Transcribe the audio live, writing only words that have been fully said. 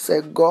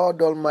Say,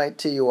 God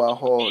Almighty, you are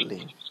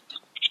holy.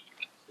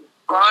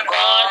 God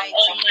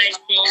Almighty,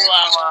 you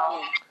are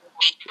holy.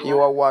 You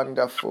are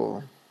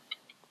wonderful.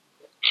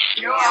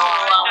 You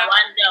are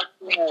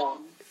wonderful.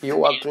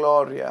 You are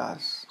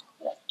glorious.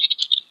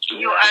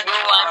 You are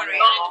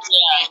glorious.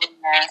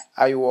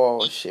 I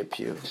worship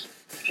you.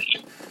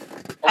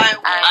 I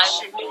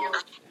worship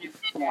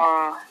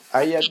you.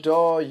 I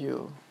adore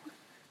you.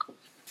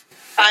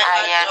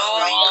 I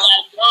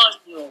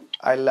adore you.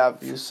 I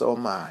love you so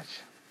much.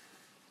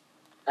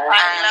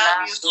 I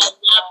love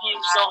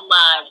you so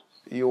much.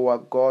 You are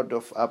God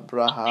of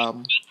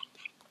Abraham,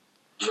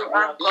 You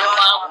are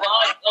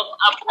God of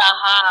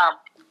Abraham.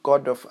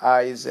 God of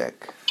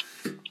Isaac.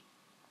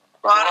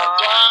 God of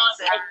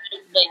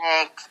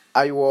Isaac.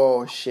 I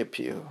worship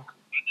you.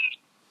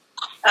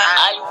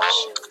 I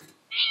worship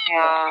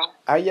you.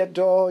 I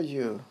adore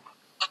you.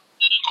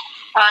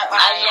 I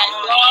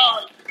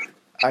adore you.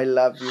 I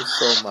love you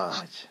so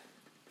much.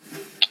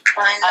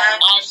 I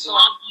love you so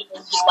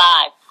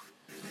much.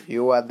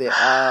 You are the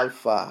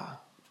Alpha.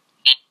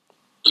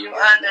 You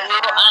are the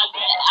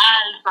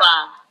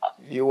Alpha.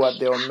 You are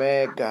the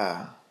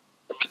Omega.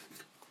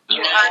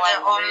 You are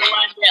the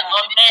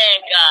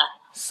Omega.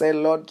 Say,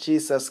 Lord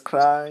Jesus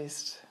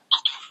Christ,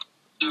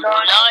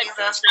 Lord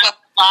Jesus Christ,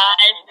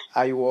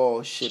 I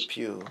worship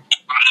you.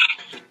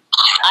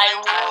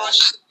 I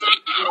worship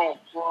you.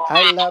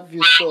 I love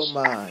you so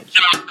much.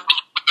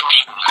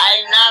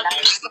 I love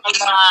you so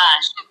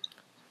much.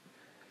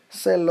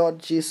 Say, Lord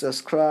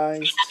Jesus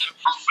Christ,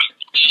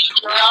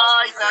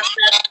 Lord Jesus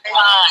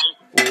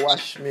Christ,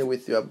 wash me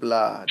with your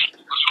blood.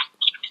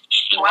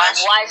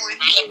 wash me with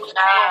your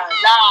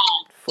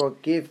blood.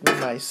 Forgive me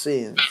my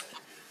sins.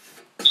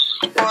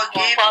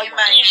 Forgive me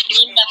my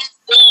sins.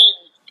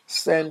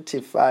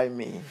 Sanctify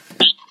me.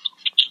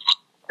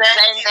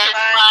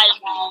 Sanctify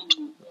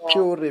me.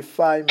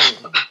 Purify me.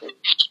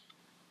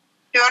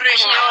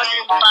 Purify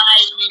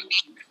me.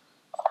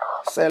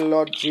 Say,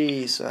 Lord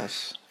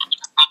Jesus,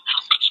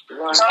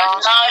 Lord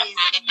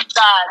Jesus,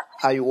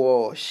 I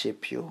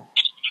worship you.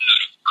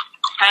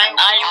 I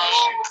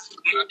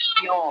worship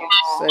you.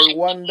 Say,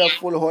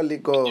 wonderful Holy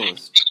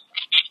Ghost,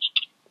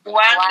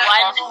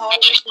 Wonderful Holy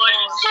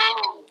Ghost,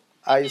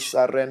 I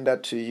surrender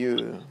to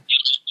you.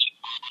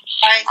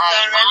 I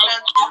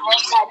surrender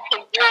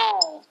to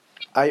you.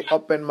 I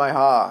open my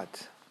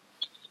heart.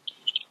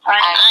 I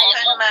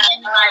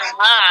open my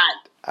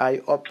heart.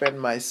 I open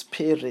my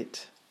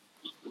spirit.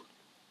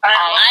 I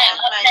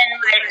open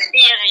my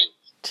spirit.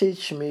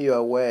 Teach me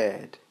your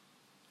word.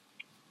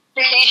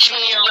 Teach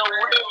me your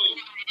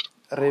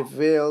way.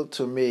 Reveal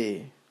to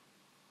me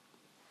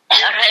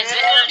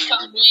Reveal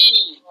to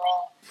me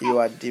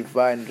your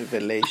divine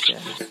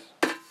revelations.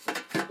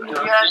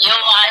 your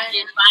divine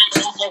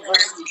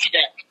revelation.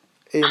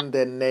 In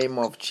the name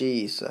of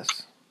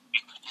Jesus.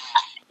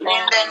 In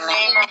the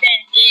name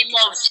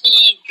of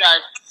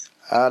Jesus.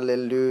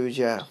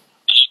 Hallelujah.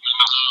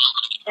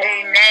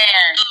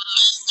 Amen.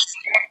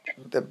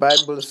 The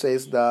Bible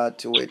says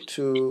that where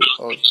two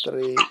or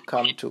three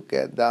come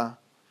together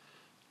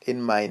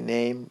in my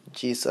name,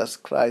 Jesus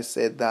Christ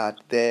said that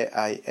there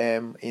I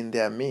am in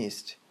their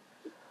midst.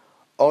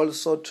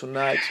 Also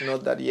tonight, know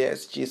that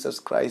yes, Jesus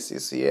Christ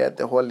is here,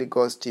 the Holy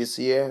Ghost is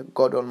here,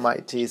 God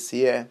Almighty is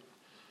here.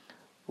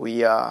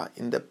 We are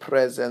in the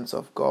presence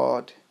of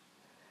God.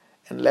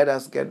 And let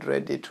us get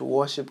ready to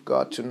worship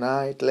God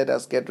tonight. Let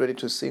us get ready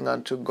to sing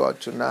unto God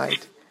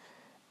tonight.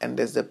 And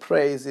as the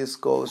praises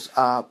goes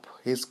up,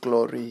 His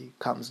glory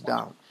comes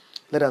down.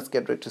 Let us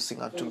get ready to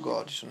sing unto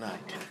God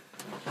tonight.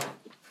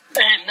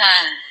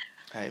 Amen.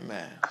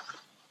 Amen.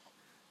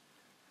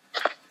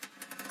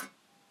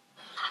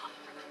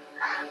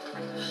 I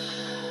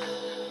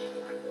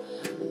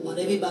want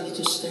everybody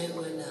to stand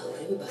right now.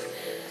 Everybody.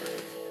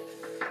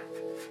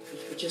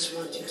 We just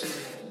want you to.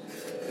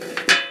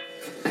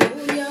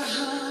 Oh yeah.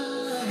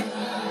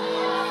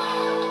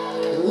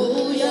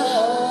 Oh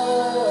yeah.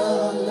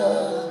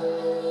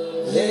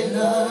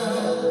 Lena.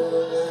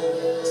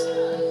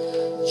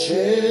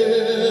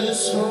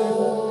 Jesus.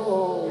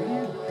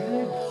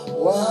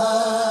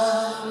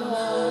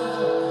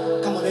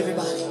 Come on,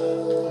 everybody.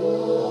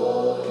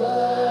 Oh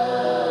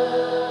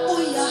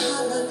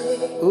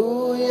yeah.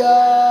 Ooh,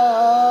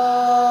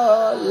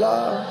 yeah, la,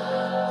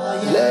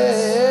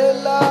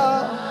 lela.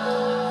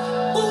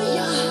 Oh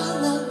yeah.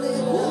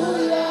 Ooh,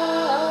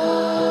 yeah,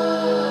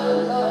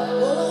 la,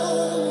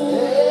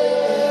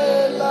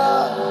 lela.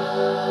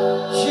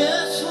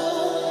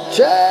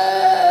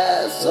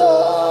 Jesu,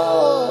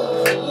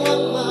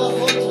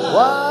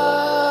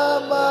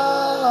 wama,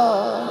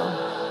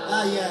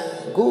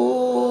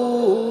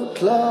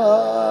 good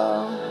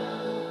Lord.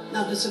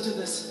 Now listen to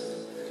this.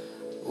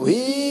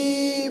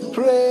 We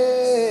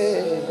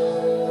pray,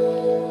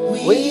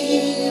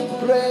 we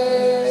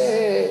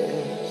pray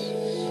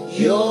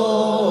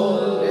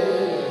your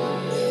name.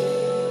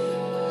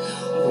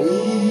 We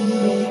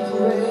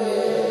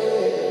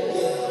pray,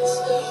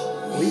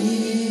 we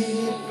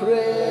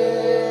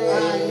pray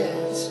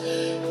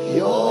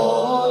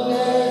your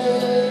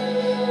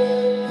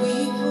name. We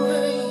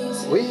praise.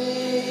 We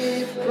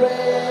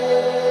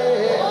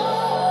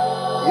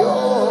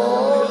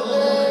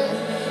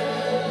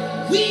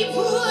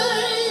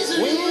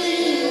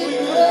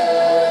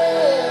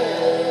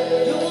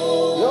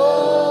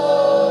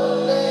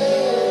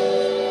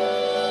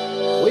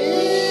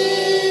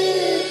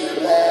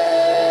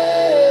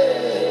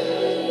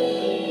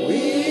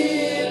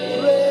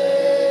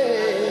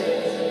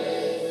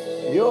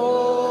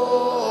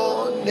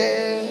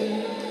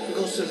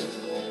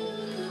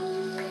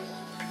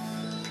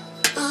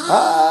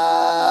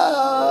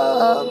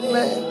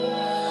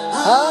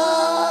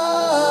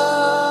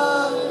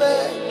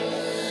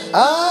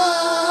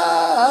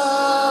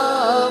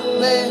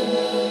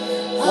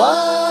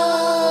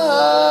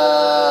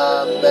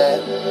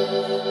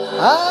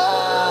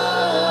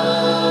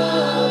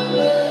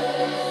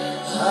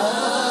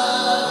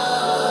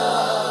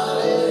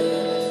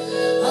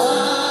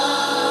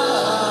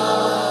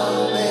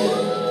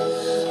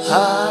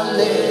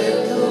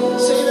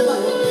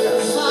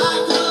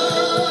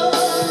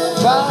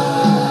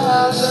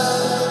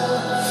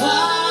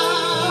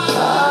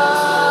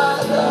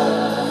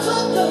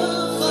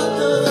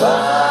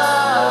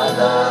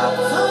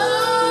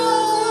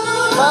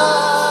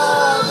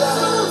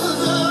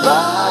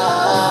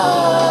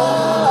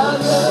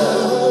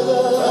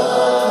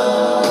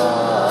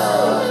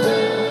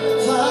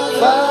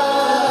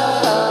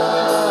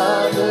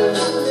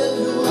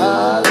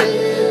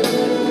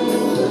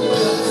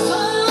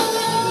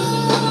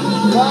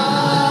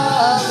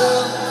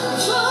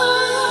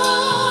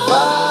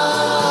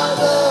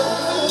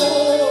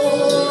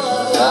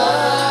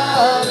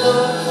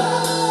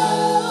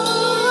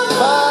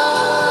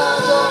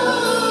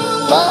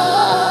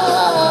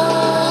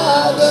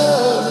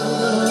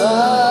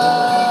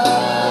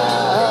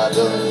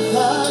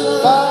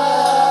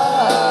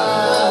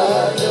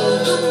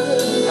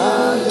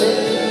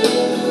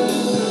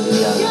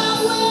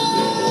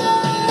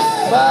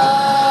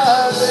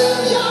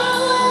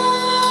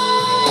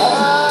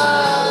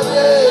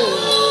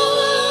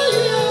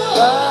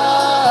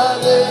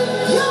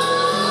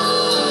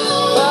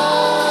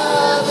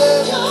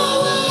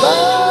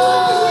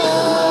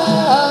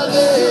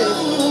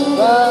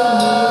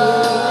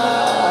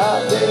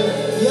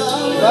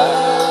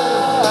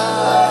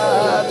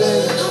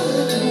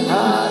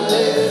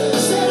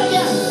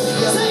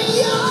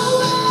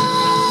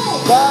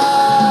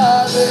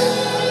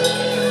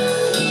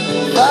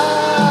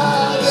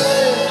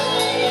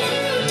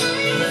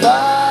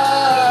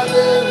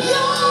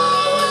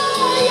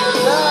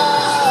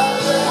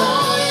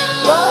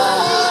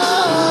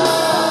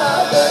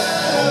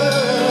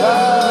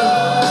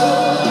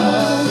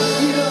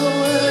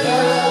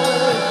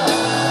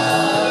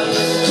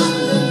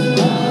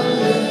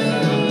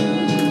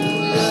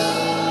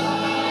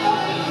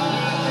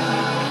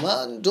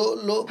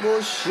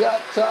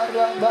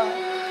Shataraba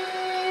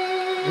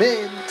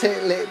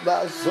Menteleba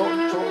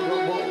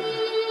Zontorobo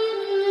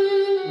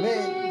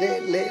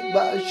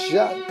Mendeleba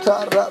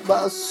Shataraba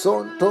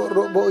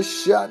Sontorobo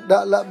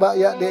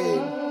Shadalabayade.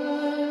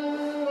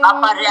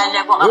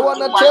 We want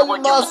to tell you,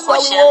 Master,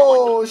 we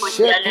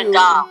worship you.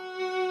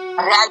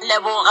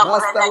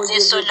 Master, we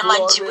give you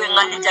glory.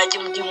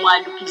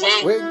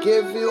 We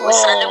give you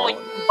all.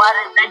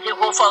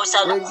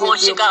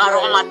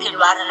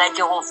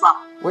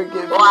 We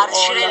give you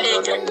all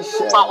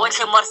adoration.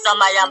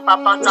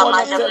 We want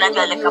to tell you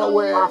that you are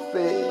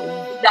worthy.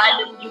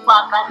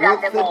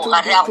 Worthy to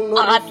be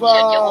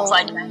glorified.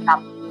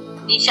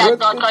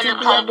 Worthy to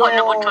be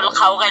adored.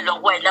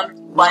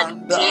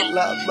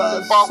 Mandala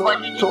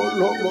basoto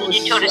lobo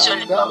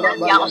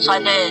shadarabaya.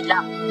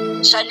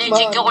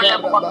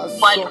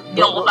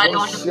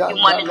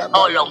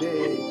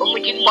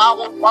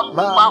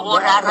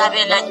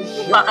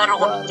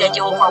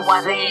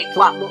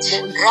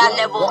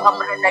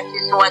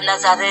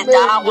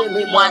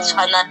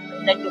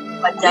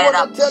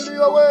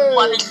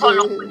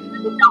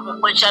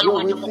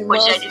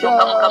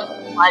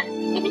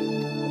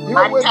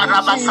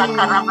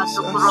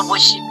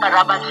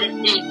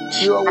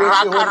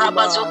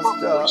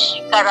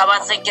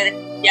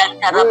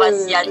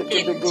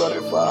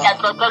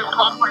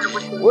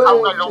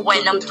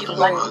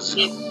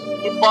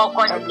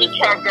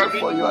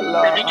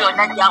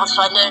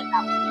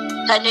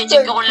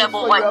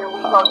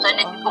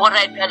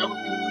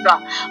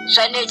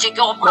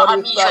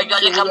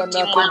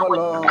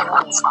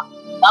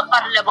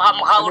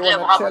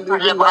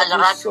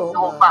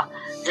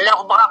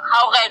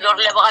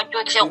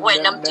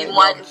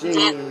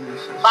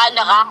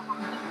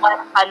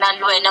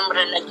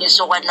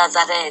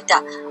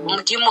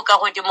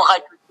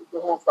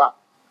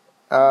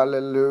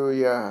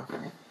 Hallelujah.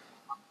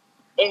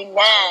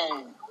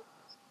 Amen.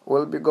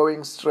 We'll be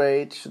going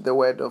straight to the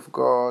word of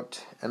God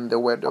and the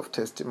word of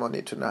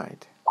testimony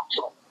tonight.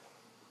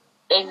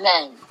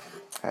 Amen.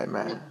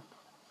 Amen.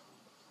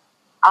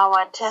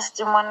 Our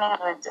testimony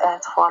reads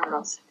as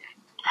follows.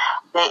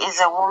 There is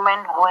a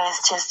woman who has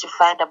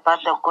testified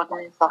about the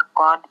goodness of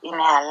God in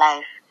her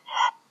life.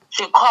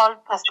 She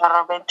called Pastor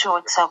Robert 2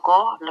 weeks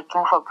ago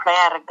looking for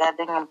prayer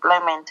regarding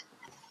employment.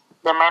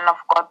 The man of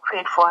God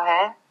prayed for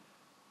her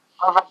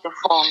over the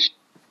phone.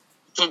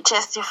 She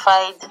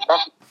testified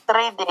that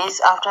 3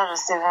 days after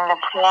receiving the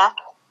prayer,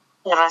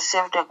 she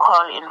received a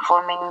call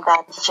informing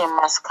that she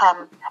must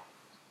come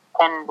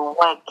and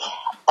work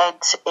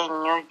at a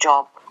new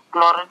job.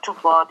 Glory to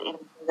God in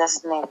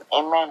Jesus' name.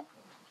 Amen.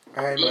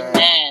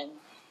 Amen.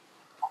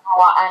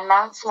 Our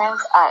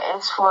announcements are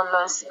as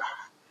follows.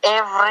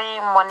 Every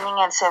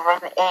morning at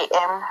 7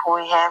 a.m.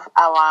 we have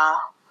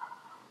our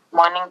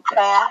morning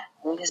prayer.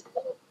 We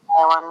start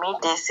our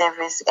midday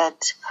service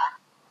at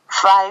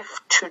 5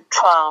 to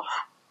 12.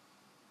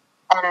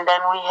 And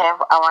then we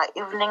have our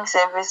evening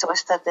service. We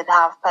start at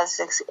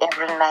 6:30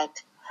 every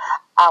night.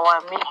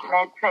 Our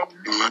midnight prayer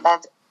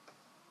at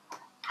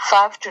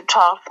 5 to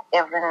 12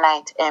 every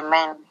night.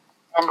 Amen.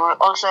 And we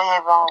also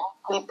have our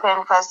weekly prayer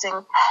and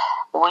fasting,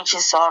 which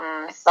is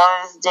on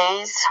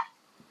Thursdays.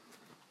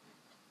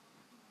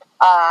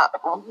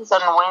 Which is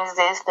on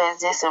Wednesdays,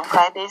 Thursdays, and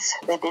Fridays.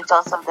 The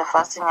details of the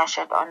fasting are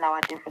shared on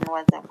our different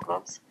WhatsApp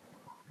groups.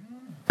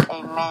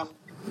 Amen.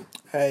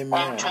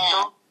 Amen. And to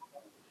those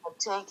who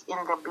take in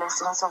the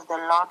blessings of the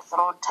Lord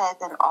through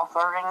tithe and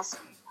offerings,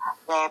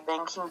 their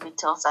banking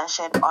details are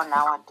shared on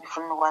our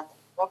different WhatsApp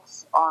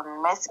groups,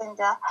 on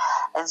Messenger,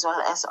 as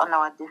well as on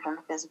our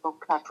different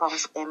Facebook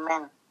platforms.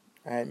 Amen.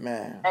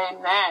 Amen.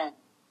 Amen.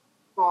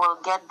 We will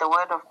get the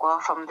word of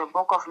God from the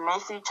book of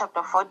Matthew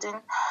chapter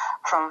 14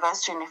 from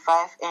verse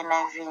 25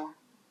 NIV.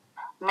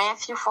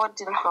 Matthew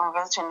 14 from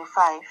verse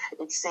 25,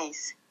 it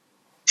says,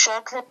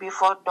 "Shortly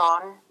before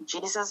dawn,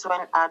 Jesus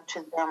went out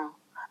to them,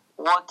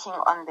 walking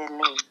on the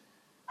lake.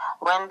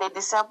 When the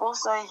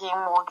disciples saw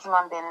him walking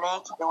on the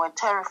lake, they were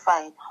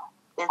terrified.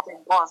 "It's a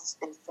ghost,"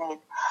 they said,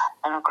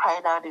 and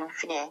cried out in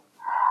fear.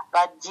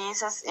 But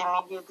Jesus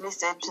immediately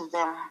said to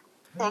them,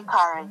 "Take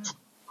courage,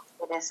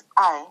 it is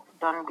I,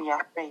 don't be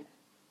afraid."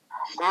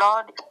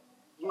 "Lord,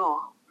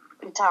 you,"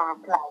 Peter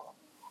replied,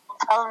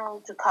 "tell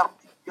me to come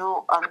to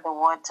you on the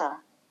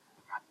water."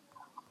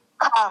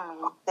 "Come,"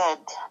 he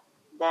said.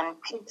 Then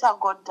Peter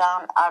got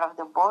down out of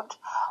the boat,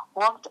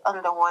 walked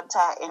on the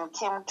water, and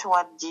came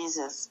toward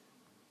Jesus.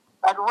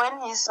 But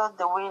when he saw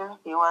the wind,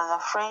 he was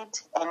afraid,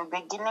 and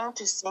beginning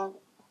to sink,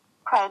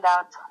 cried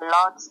out,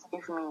 "Lord,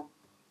 save me."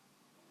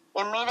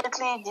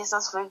 Immediately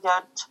Jesus reached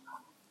out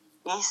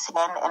his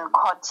hand and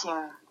caught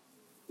him.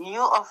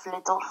 "You of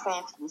little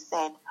faith," he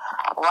said,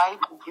 "why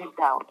did you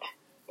doubt?"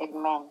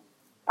 Amen.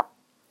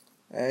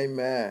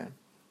 Amen.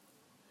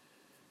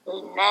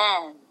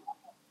 Amen.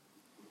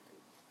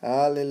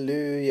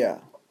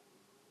 Hallelujah.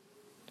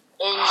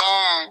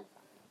 Amen.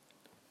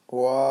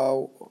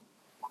 Wow.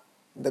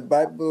 The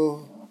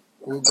Bible,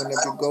 we're going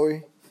to be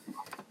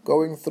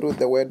going through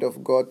the Word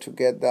of God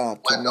together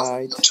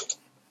tonight.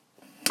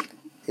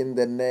 In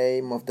the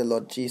name of the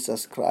Lord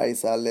Jesus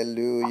Christ.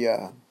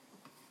 Hallelujah.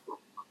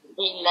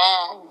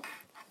 Amen.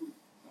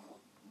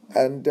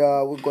 And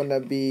we're going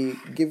to be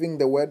giving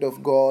the Word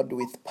of God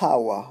with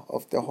power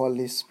of the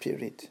Holy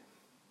Spirit.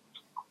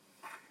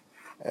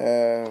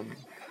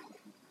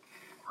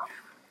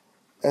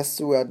 As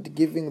we are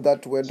giving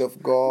that Word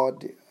of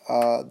God,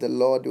 the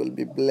Lord will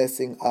be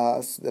blessing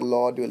us. The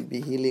Lord will be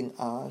healing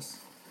us.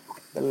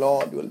 The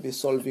Lord will be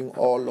solving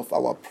all of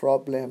our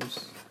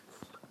problems.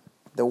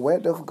 The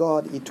Word of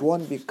God, it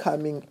won't be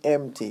coming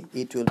empty.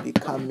 It will be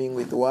coming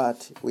with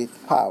what?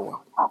 With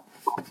power.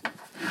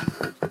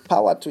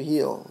 Power to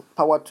heal,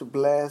 power to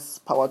bless,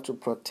 power to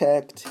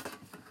protect.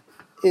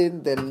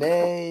 In the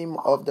name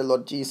of the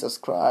Lord Jesus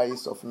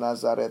Christ of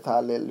Nazareth.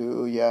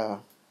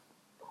 Hallelujah.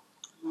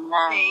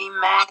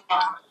 Amen.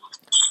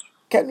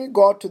 Can we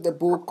go to the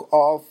book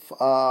of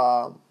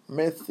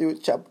Matthew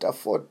chapter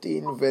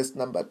 14, verse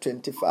number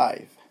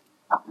 25?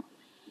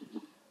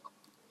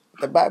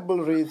 The Bible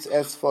reads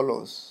as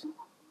follows.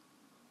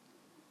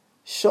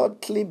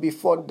 Shortly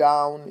before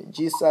dawn,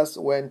 Jesus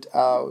went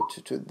out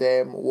to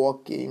them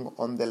walking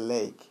on the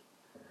lake.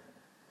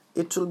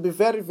 It will be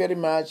very, very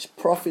much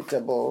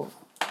profitable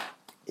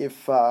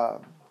if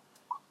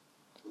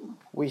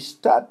we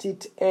start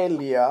it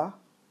earlier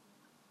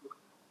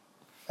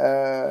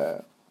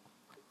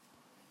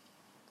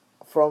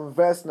from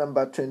verse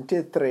number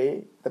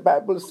 23. The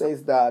Bible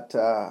says that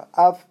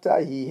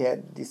after he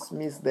had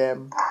dismissed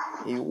them,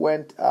 he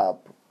went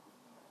up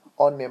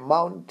on a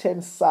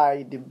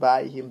mountainside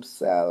by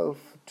himself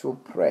to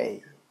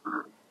pray.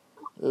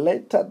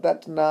 Later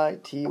that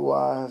night, he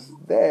was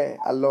there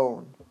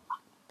alone.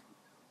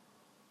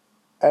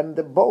 And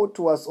the boat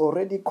was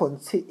already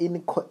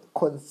in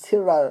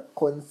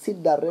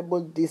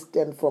considerable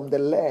distance from the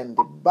land,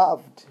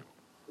 buffeted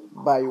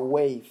by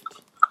waves,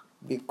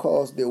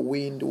 because the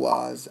wind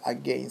was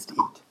against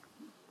it.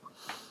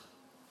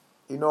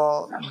 You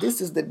know,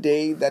 this is the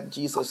day that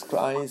Jesus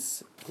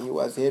Christ, he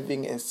was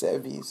having a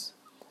service.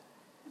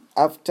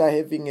 After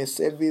having a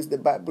service, the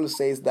Bible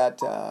says that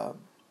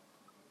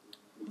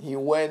he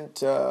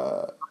went,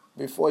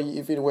 before he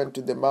even went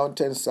to the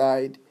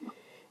mountainside,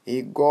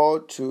 he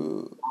told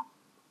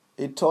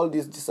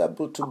his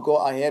disciples to go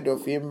ahead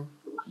of him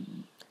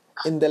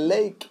in the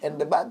lake.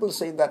 And the Bible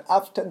says that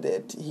after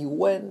that, he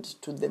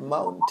went to the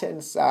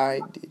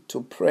mountainside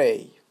to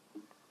pray.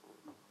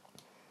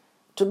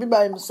 To be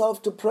by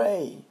himself to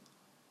pray.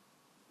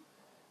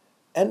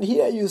 And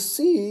here you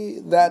see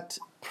that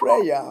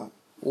prayer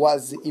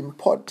was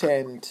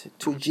important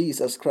to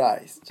Jesus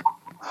Christ.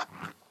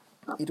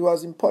 It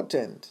was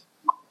important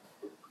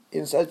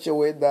in such a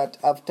way that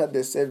after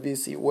the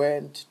service he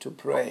went to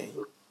pray.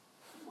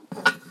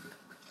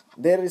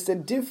 There is a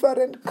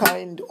different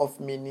kind of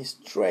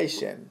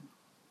ministration.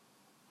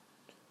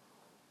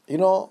 You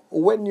know,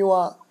 when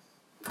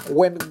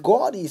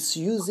God is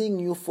using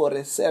you for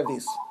a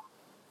service,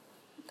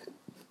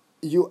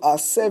 you are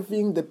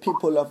serving the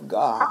people of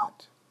God.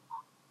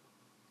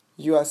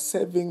 You are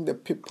serving the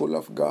people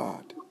of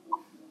God.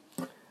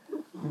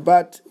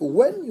 But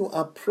when you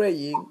are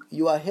praying,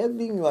 you are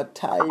having your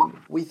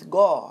time with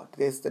God.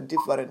 There's the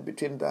difference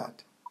between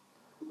that.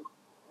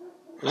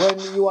 When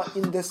you are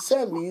in the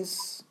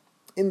service,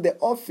 in the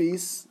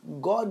office,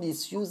 God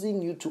is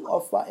using you to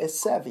offer a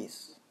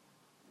service.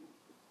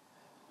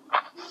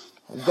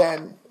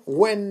 Then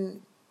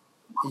when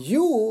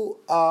you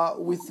are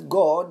with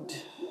God,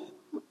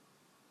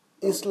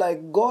 it's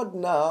like God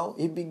now,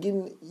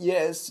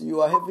 yes, you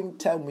are having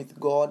time with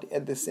God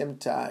at the same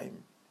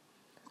time.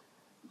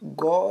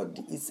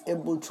 God is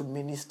able to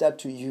minister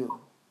to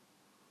you.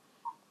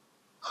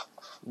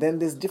 Then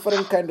there's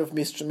different kind of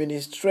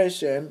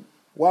ministration.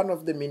 One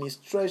of the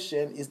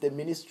ministration is the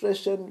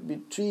ministration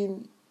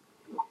between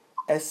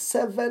a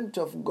servant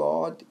of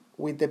God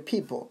with the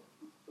people.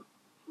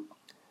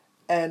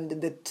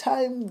 And the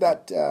time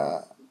that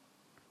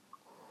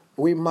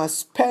we must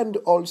spend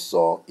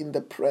also in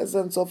the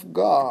presence of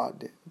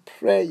God,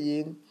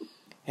 praying,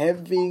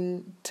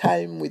 having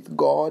time with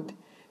God,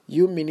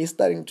 you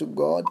ministering to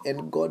God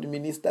and God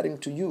ministering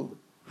to you.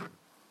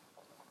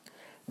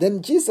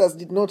 Then Jesus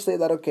did not say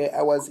that, okay,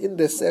 I was in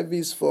the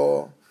service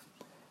for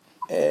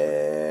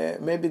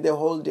maybe the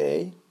whole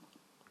day.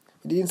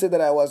 He didn't say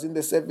that I was in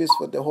the service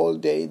for the whole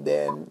day,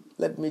 then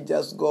let me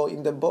just go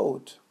in the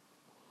boat.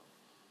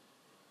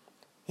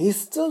 He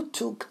still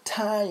took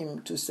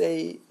time to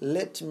say,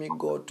 let me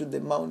go to the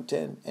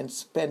mountain and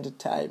spend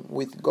time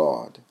with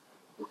God.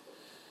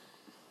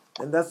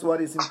 And that's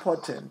what is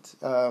important.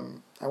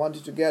 I want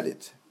you to get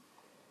it.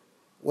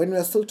 When we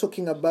are still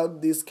talking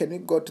about this, can we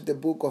go to the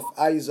book of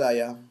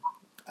Isaiah?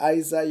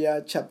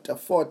 Isaiah chapter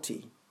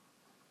 40,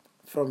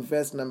 from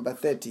verse number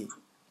 30.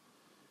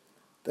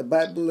 The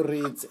Bible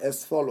reads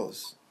as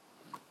follows.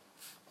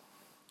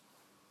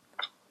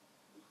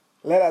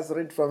 Let us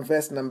read from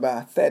verse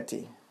number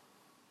 30.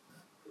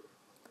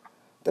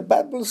 The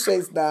Bible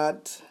says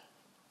that,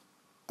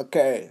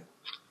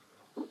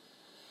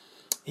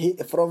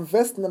 from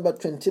verse number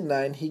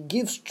 29, he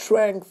gives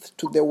strength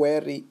to the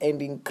weary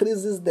and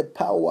increases the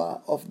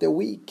power of the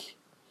weak.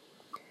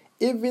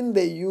 Even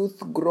the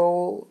youth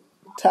grow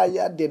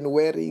tired and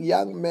weary,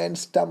 young men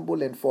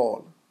stumble and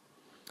fall.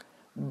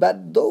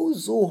 But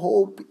those who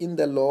hope in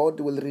the Lord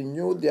will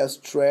renew their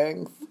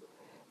strength.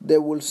 They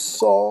will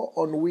soar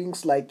on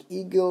wings like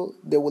eagle.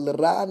 They will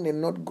run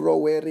and not grow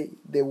weary.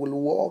 They will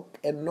walk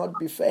and not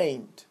be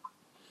faint.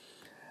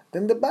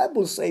 Then the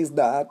Bible says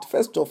that,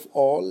 first of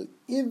all,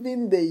 he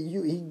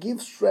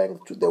gives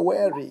strength to the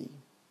weary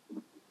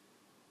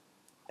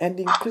and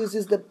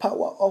increases the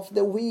power of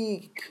the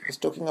weak. He's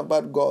talking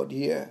about God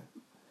here.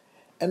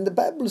 And the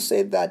Bible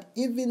said that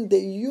even the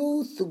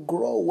youth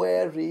grow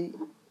weary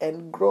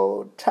and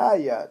grow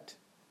tired,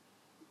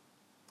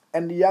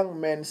 and young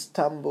men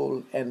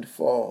stumble and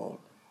fall.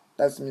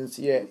 That means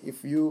here,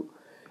 if you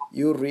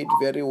read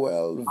very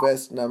well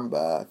verse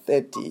number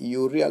 30,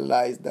 you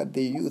realize that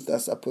the youth are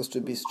supposed to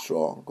be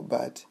strong,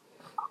 but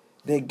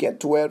they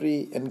get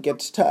weary and get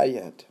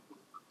tired.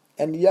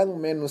 And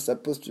young men who are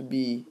supposed to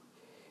be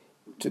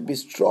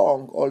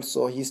strong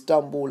also, he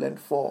stumble and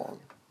fall.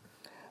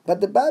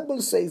 But the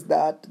Bible says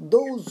that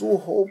those who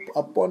hope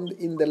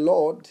in the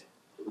Lord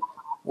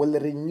will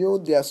renew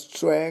their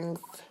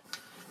strength,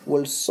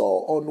 will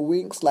soar on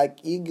wings like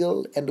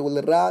eagle, and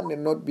will run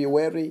and not be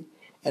weary,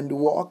 and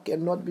walk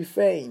and not be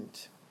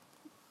faint.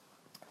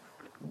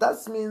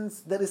 That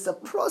means there is a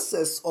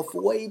process of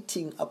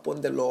waiting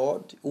upon the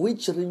Lord,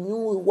 which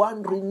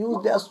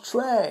renews their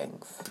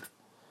strength.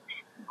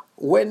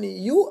 When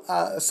you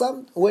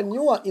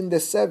are in the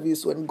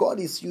service, when God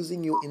is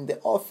using you in the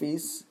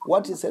office,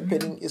 what is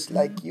happening is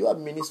like you are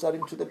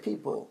ministering to the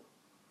people.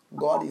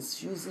 God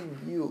is using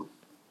you.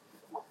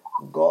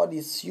 God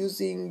is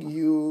using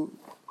you.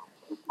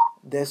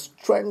 The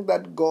strength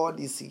that God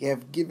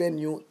have given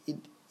you,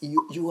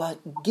 you are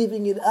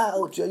giving it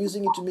out. You are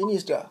using it to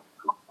minister.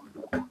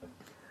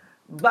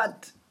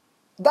 But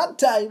that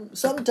time,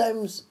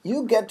 sometimes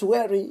you get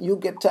weary, you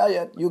get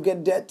tired, you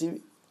get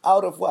dirty.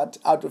 Out of what?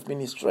 Out of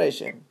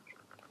ministration.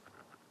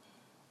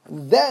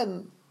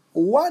 Then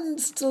one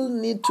still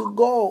need to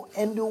go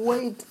and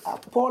wait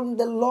upon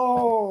the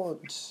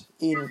Lord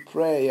in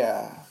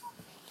prayer.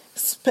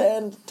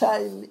 Spend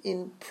time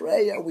in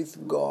prayer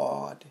with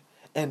God.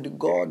 And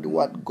God,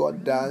 what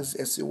God does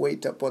as you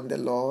wait upon the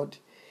Lord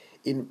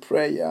in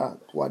prayer,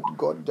 what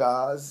God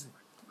does,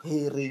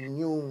 He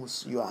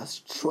renews your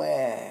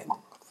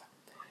strength.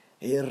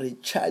 He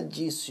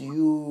recharges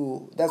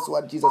you. That's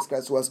what Jesus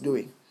Christ was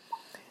doing.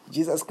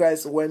 Jesus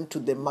Christ went to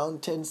the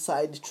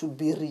mountainside to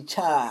be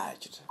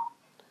recharged,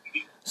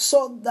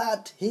 so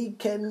that he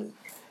can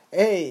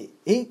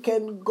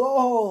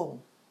go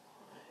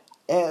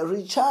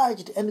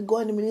recharged and go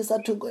and minister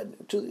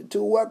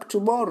to work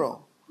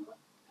tomorrow.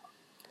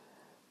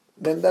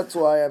 Then that's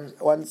why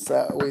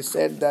we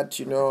said that,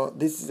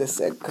 this is the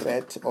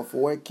secret of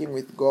working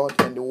with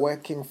God and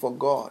working for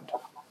God.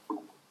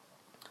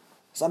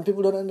 Some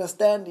people don't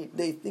understand it.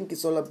 They think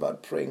it's all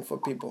about praying for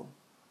people.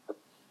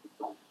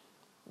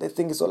 They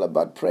think it's all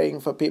about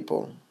praying for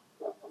people.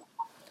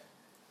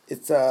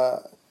 It's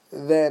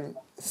then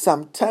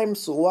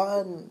sometimes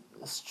one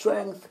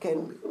strength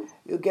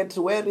you get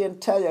weary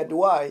and tired.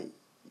 Why?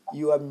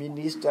 You are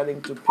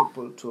ministering to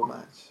people too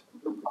much.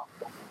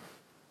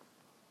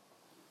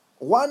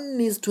 One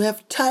needs to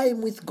have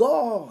time with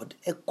God,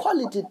 a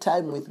quality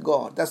time with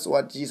God. That's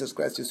what Jesus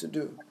Christ used to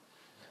do.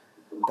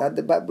 That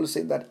the Bible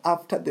said that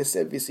after the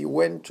service, he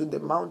went to the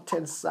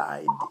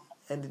mountainside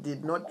and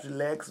did not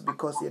relax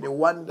because he had a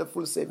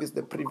wonderful service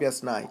the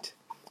previous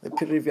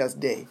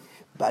day.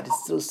 But he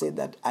still said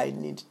that I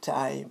need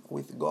time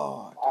with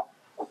God.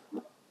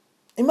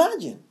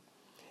 Imagine,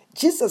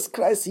 Jesus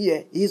Christ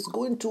here is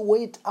going to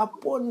wait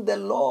upon the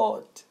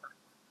Lord.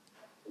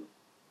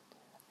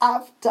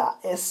 After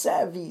a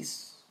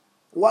service,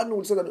 one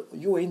would say that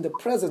you are in the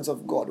presence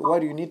of God. Why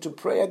do you need to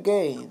pray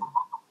again?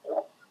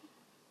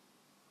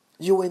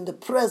 You were in the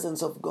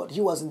presence of God. He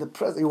was in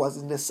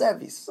the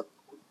service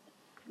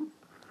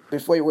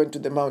before he went to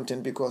the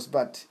mountain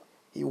but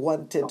he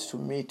wanted to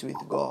meet with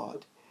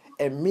God.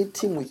 A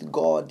meeting with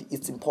God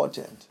is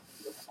important.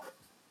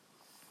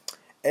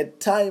 A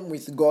time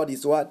with God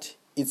is what?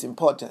 It's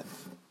important.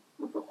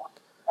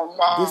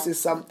 This is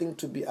something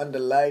to be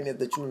underlined as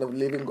the children of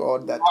living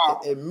God, that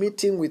a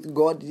meeting with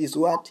God is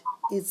what?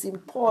 It's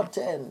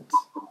important.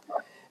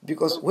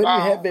 Because when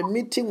you have a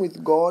meeting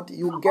with God,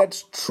 you get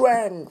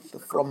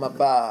strength from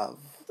above.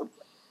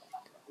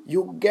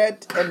 You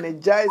get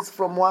energized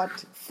from what?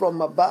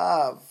 From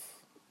above.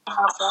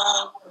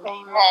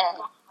 Amen.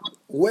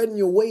 When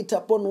you wait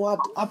upon what?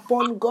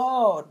 Upon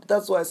God.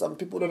 That's why some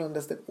people don't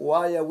understand.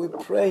 Why are we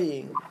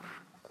praying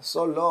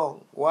so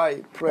long?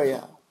 Why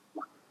prayer?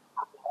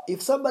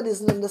 If somebody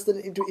doesn't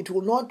understand it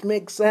will not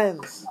make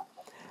sense.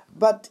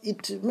 But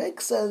it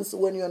makes sense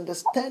when you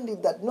understand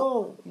it that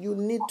no, you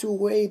need to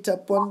wait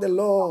upon the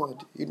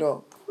Lord,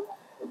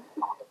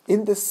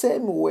 In the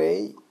same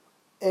way,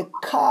 a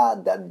car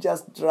that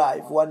just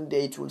drives, one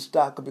day it will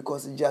start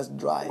because it just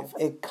drives.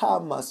 A car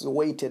must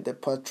wait at the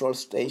petrol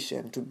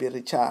station to be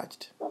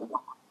recharged.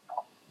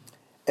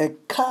 A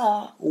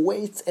car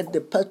waits at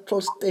the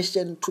petrol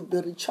station to be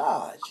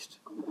recharged.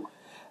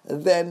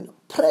 Then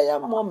prayer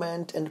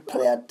moment and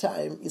prayer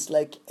time is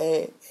like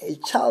a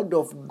child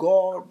of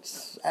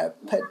God's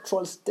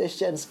petrol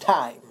station's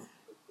time.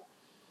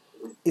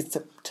 It's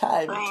a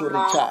time to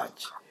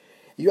recharge.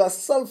 Your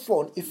cell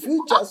phone, if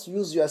you just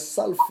use your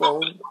cell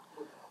phone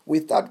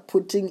without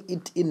putting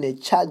it in a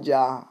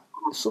charger,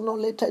 sooner or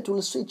later it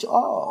will switch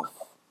off.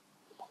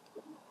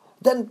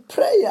 Then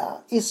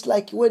prayer is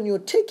like when you're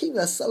taking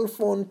a cell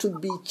phone to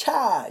be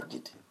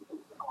charged.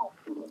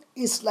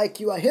 It's like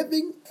you are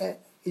having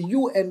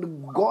you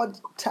and God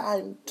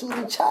time to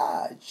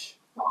recharge.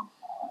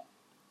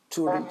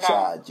 To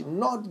recharge,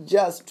 not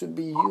just to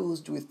be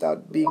used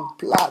without being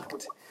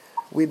plugged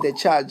with the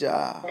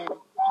charger.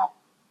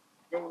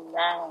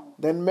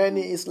 Then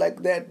many is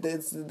like that.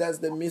 That's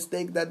the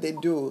mistake that they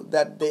do.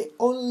 That they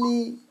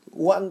only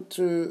want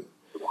they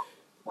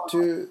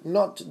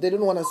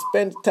don't want to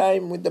spend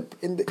time in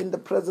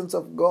the presence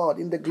of God,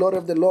 in the glory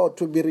of the Lord,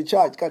 to be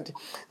recharged.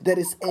 There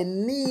is a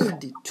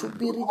need to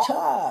be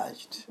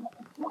recharged.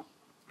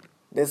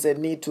 There's a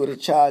need to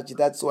recharge.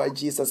 That's why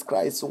Jesus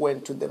Christ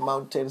went to the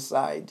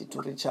mountainside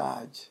to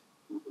recharge.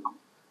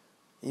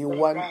 He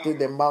went to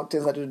the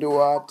mountainside to do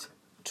what?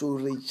 To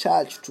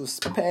recharge, to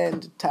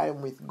spend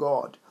time with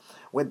God.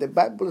 When the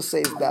Bible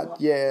says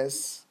that,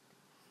 yes,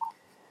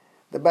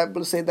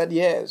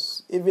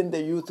 even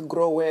the youth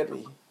grow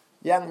weary.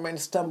 Young men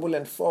stumble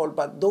and fall,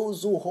 but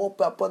those who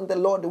hope upon the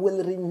Lord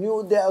will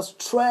renew their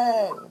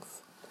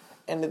strength.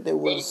 And they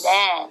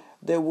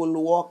will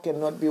walk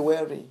and not be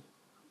weary.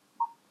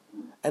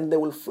 And they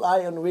will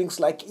fly on wings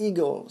like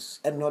eagles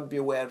and not be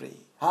weary.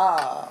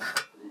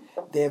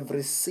 They have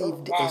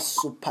received a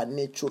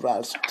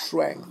supernatural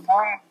strength.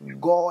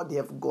 God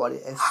have got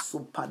a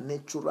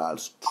supernatural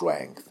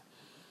strength.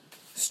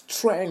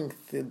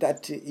 Strength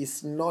that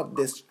is not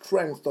the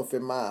strength of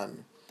a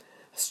man.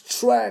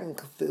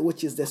 Strength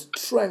which is the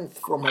strength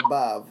from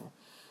above.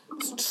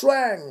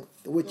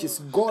 Strength which is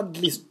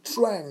godly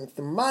strength,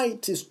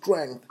 mighty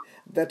strength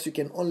that you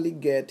can only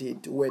get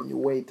it when you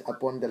wait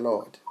upon the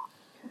Lord.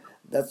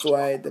 That's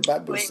why the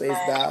Bible says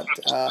that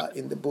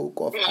in the book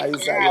of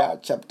Isaiah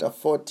chapter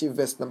 40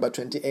 verse number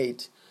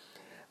 28.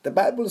 The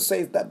Bible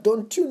says that,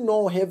 don't you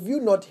know, have you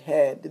not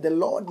heard, the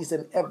Lord is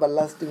an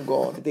everlasting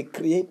God, the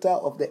creator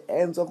of the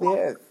ends of the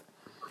earth.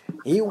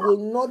 He will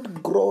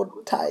not grow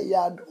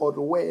tired or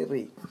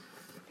weary.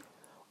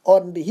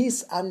 On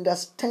his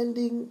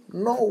understanding,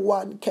 no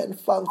one can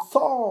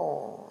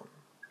fathom.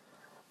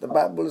 The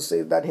Bible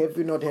says that, have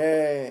you not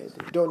heard?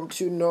 Don't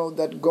you know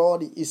that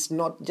God is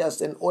not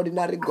just an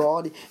ordinary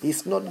God?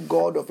 He's not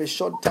God of a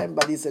short time,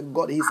 but he's a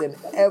God. He's an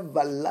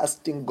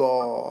everlasting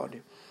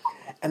God.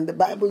 And the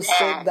Bible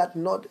said that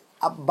not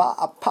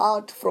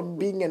apart from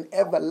being an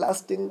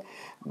everlasting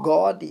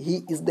God,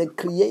 he is the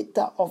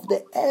creator of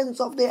the ends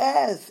of the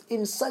earth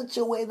in such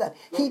a way that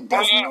he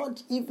does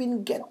not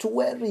even get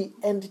weary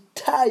and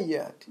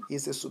tired.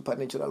 He's a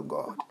supernatural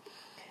God.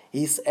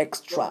 He's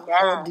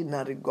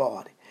extraordinary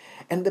God.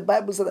 And the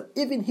Bible says that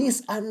even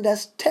his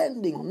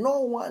understanding,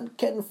 no one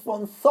can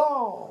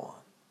fathom.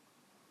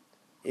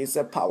 He's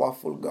a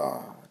powerful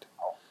God.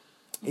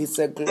 He's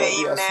a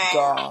glorious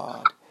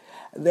God.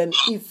 Then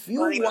if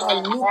you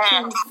are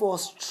looking for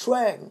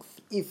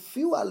strength, if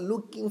you are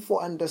looking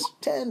for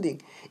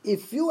understanding,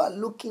 if you are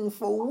looking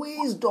for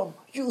wisdom,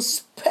 you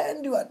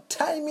spend your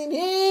time in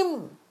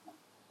him.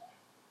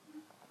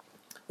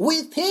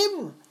 With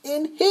him,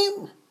 in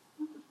him.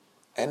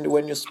 And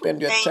when you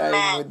spend your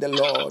time with the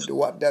Lord,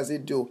 what does he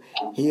do?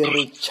 He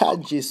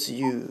recharges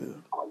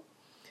you.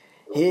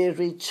 He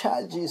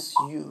recharges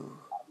you.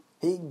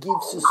 He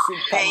gives you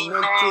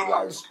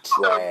supernatural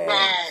strength.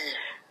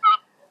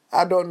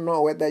 I don't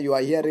know whether you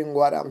are hearing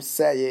what I'm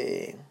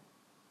saying.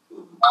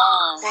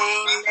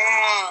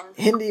 Amen.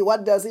 Hindi,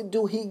 what does he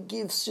do? He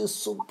gives you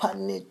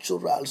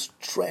supernatural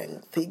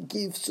strength. He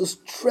gives you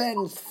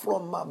strength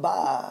from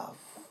above.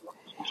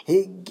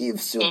 He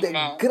gives you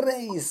the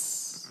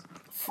grace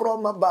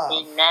from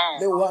above,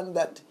 the one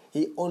that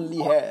he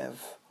only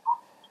have.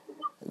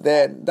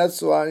 Then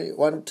that's why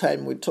one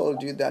time we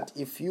told you that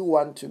if you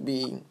want to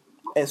be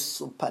a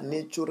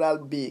supernatural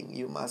being,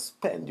 you must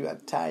spend your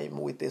time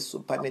with a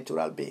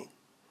supernatural being.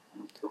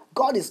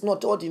 God is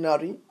not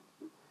ordinary.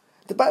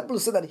 The Bible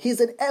says that he's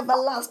an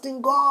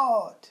everlasting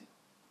God.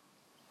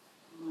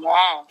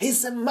 Yes.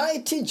 He's a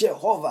mighty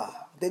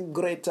Jehovah, the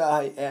greater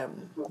I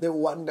am, the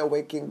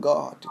wonder-working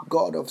God,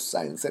 God of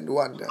signs and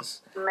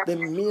wonders, the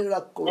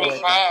miracle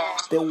worker,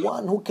 the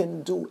one who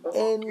can do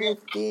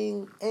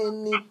anything,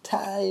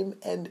 anytime,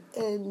 and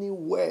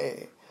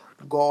anywhere.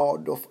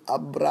 God of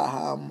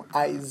Abraham,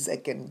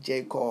 Isaac, and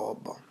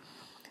Jacob.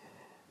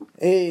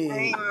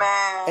 Hey,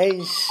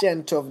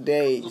 Ancient of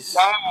Days,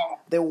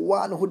 the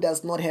one who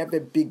does not have a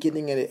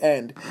beginning and an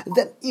end.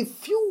 Then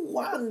if you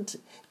want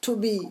to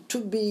be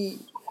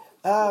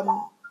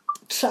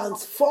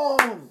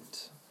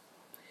transformed,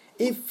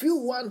 if you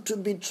want to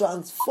be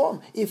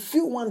transformed, if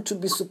you want to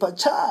be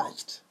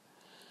supercharged,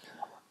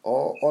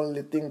 the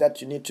only thing that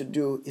you need to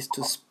do is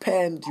to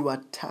spend your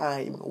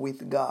time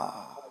with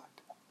God.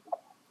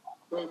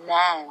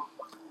 Amen.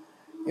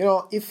 You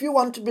know, if you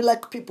want to be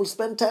like people,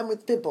 spend time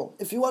with people.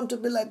 If you want to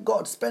be like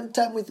God, spend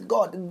time with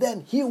God.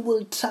 Then he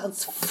will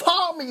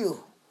transform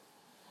you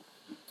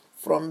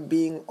from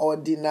being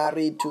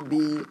ordinary to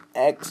be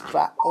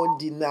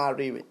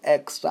extraordinary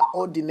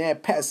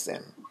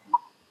person.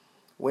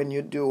 When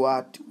you do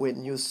what?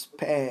 When you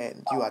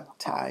spend your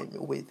time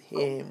with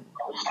him.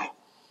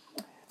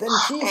 Then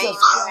Jesus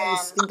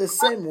Christ, in the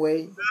same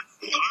way,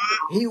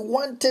 he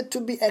wanted to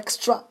be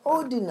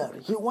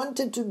extraordinary. He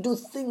wanted to do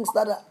things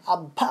that are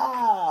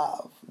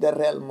above the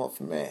realm of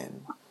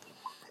man.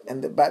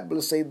 And the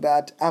Bible says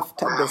that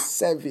after the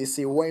service,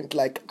 he went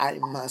like, I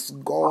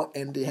must go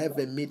and have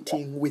a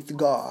meeting with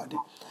God.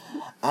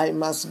 I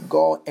must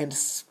go and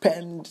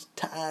spend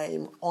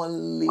time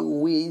only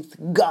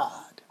with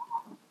God.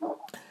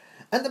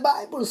 And the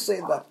Bible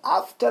says that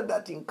after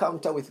that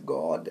encounter with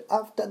God,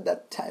 after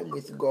that time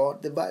with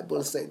God, the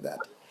Bible says that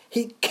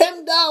he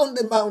came down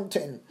the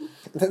mountain.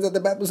 The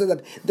Bible says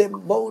that the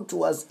boat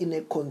was in a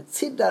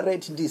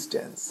considerate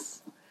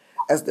distance.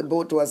 As the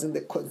boat was in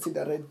the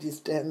considerate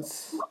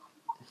distance,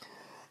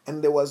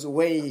 and there was a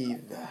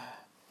wave.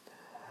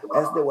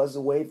 As there was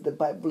a wave, the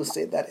Bible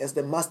said that as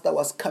the master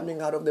was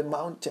coming out of the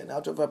mountain,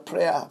 out of a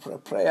prayer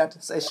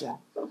session,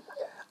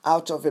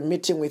 out of a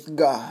meeting with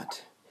God,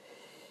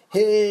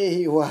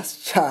 he was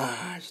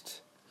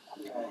charged.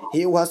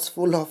 He was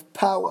full of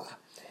power.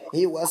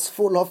 He was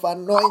full of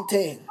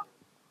anointing.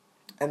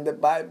 And the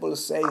Bible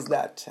says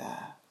that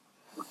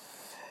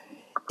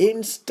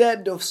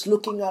instead of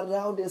looking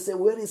around and say,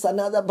 where is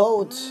another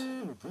boat?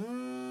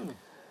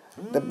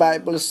 The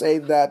Bible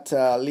says that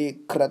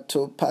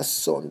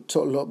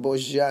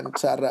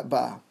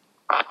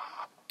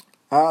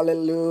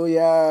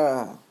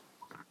hallelujah.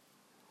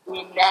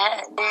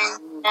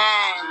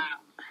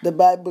 The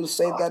Bible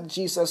says that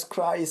Jesus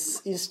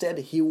Christ, instead,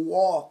 he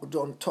walked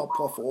on top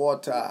of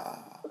water.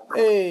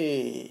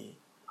 Hey.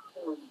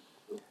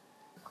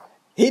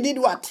 He did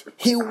what?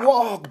 He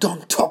walked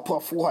on top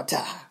of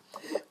water.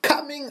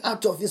 Coming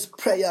out of his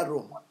prayer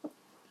room.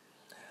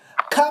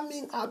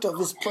 Coming out of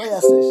his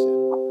prayer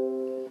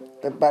session.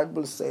 The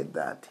Bible said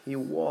that he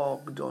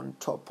walked on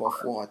top of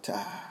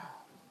water.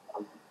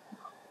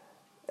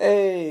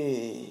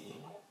 Hey.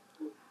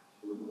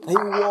 He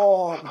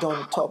walked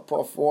on top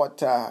of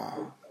water.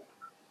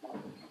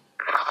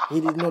 He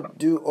did not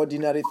do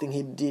ordinary things.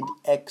 He did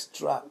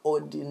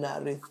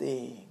extraordinary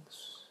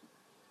things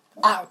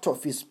out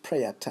of his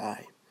prayer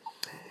time.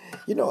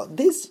 You know,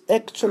 this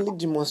actually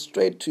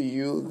demonstrates to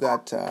you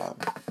that,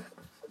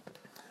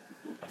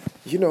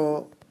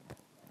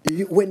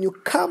 when you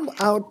come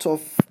out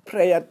of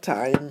prayer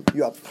time,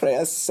 your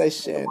prayer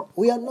session,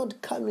 we are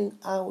not coming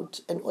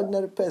out an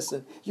ordinary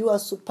person. You are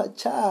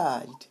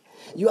supercharged.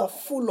 You are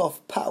full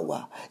of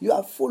power. You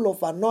are full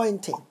of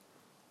anointing.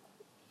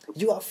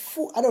 You are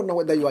full. I don't know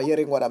whether you are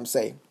hearing what I'm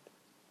saying.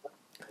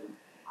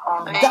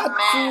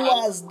 That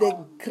was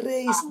the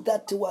grace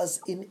that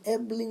was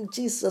enabling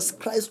Jesus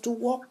Christ to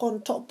walk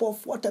on top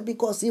of water,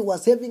 because he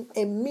was having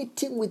a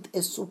meeting with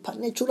a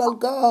supernatural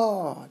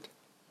God.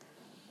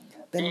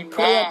 Then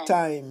prayer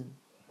time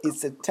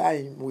is a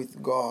time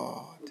with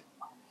God.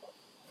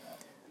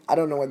 I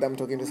don't know whether I'm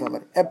talking to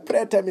somebody. A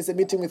prayer time is a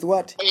meeting with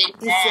what?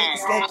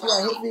 It's like you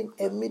are having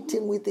a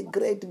meeting with a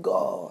great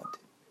God.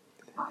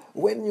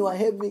 When you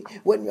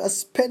are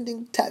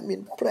spending time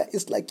in prayer,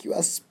 it's like you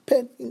are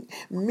spending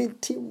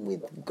meeting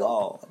with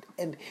God.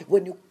 And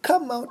when you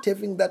come out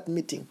having that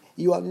meeting,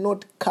 you are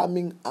not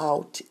coming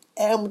out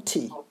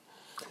empty.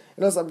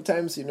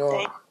 Sometimes,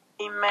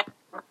 Amen.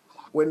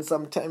 when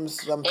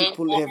sometimes some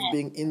people have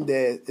been in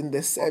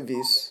the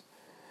service,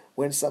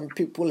 when some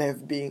people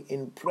have been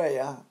in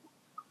prayer,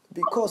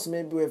 because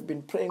maybe we have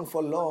been praying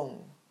for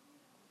long,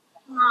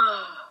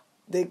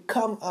 they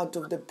come out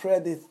of the prayer,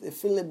 they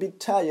feel a bit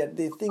tired,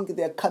 they think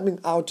they are coming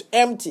out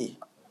empty.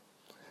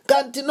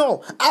 Can't you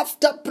know?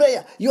 After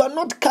prayer, you are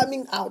not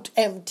coming out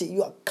empty,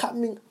 you are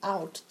coming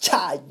out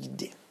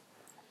charged.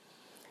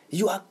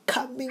 You are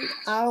coming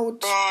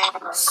out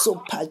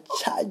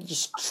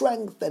supercharged,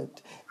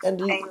 strengthened,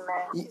 and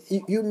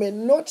you may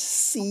not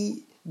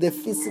see the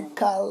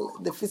physical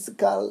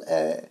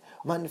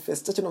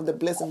manifestation of the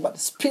blessing, but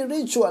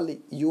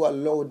spiritually you are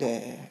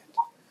loaded.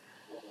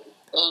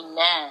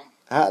 Amen.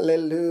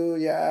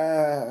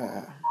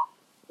 Hallelujah.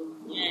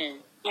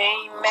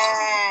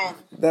 Amen.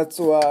 That's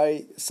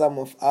why some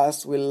of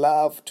us will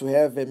love to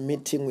have a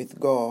meeting with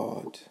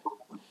God.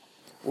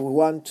 We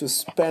want to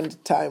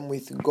spend time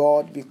with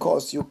God,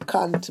 because you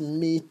can't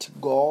meet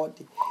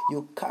God,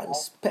 you can't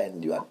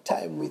spend your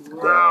time with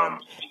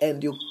God,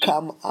 and you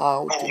come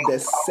out the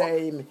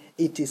same.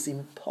 It is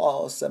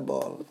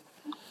impossible.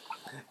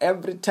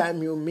 Every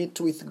time you meet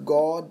with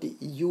God,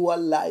 your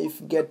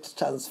life gets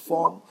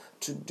transformed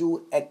to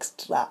do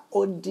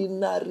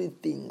extraordinary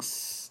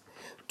things,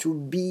 to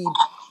be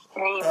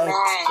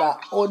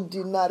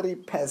extraordinary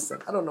person.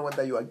 I don't know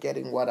whether you are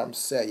getting what I'm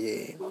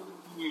saying.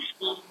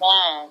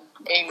 Amen.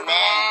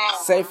 Amen.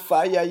 Say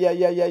fire,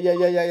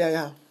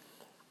 yeah.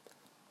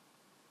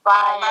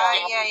 Fire.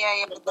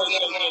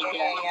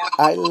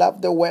 I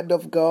love the word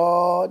of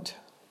God.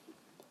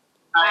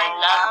 I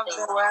love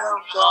the word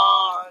of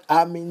God.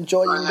 I'm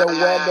enjoying the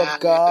word of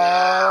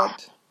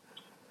God.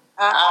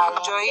 I'm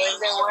enjoying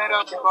the word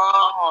of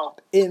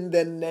God. In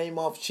the name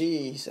of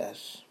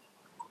Jesus.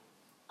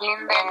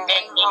 In the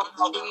name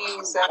of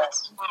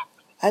Jesus.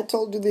 I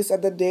told you this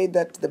other day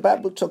that the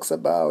Bible talks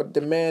about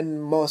the man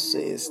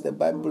Moses. The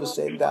Bible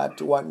said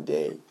that one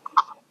day,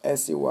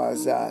 as he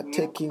was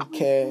taking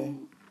care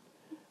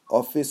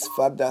of his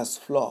father-in-law's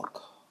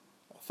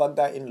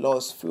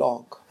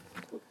flock,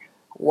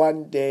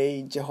 one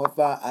day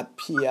Jehovah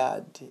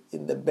appeared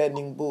in the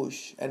burning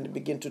bush and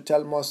began to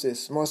tell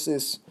Moses,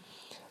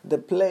 the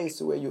place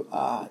where you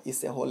are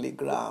is a holy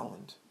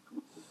ground.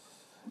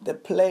 The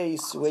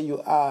place where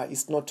you are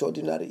is not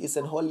ordinary, it's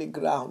a holy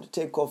ground.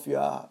 Take off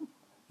your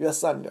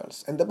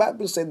sandals. And the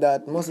Bible said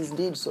that Moses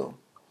did so.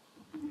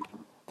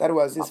 That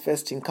was his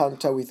first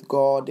encounter with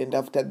God, and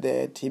after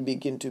that he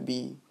began to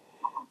be,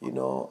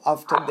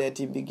 after that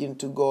he began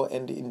to go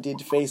and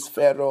indeed face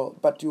Pharaoh.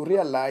 But you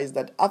realize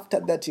that after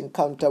that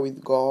encounter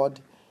with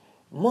God,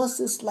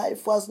 Moses'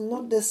 life was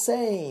not the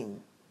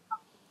same.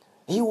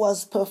 He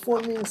was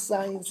performing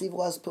signs, he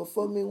was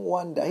performing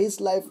wonder.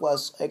 His life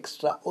was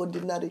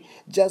extraordinary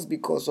just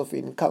because of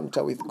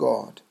encounter with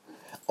God.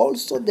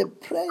 Also, the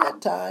prayer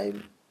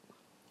time,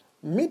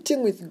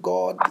 meeting with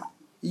God,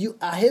 you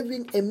are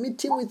having a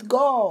meeting with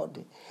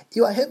God.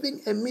 You are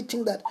having a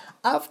meeting that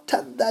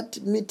after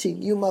that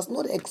meeting, you must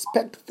not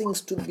expect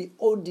things to be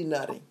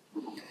ordinary.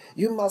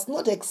 You must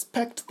not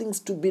expect things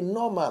to be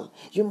normal.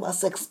 You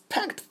must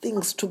expect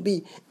things to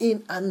be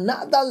in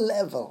another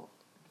level,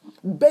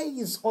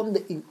 based on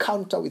the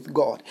encounter with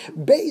God,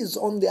 based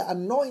on the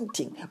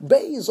anointing,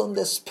 based on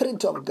the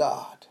Spirit of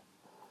God.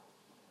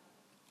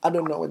 I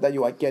don't know whether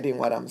you are getting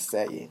what I'm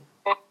saying.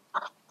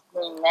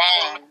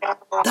 Amen.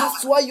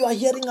 That's why you are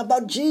hearing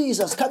about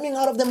Jesus coming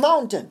out of the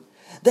mountain.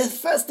 The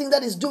first thing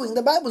that he's doing,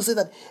 the Bible says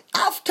that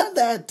after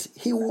that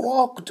he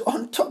walked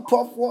on top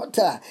of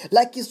water,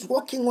 like he's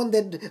walking on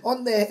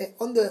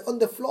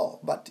the floor,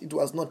 but it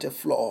was not a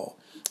floor.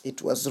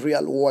 It was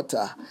real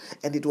water,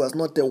 and it was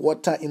not the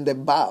water in the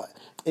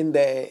in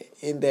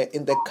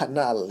the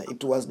canal.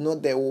 It was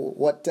not the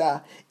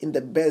water in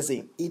the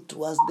basin. It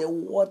was the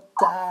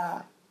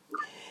water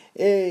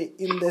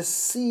in the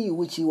sea,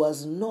 which he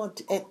was not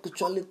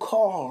actually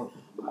calm,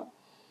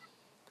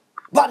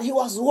 but he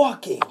was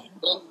walking,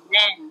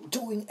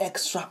 doing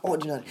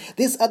extraordinary.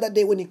 This other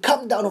day, when he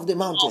came down off the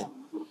mountain,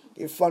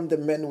 he found the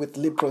man with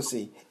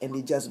leprosy, and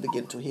he just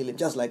began to heal him,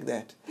 just like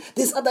that.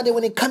 This other day,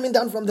 when he coming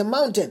down from the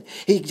mountain,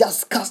 he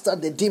just cast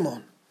out the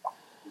demon.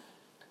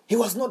 He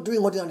was not doing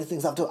ordinary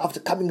things after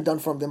coming down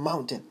from the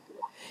mountain.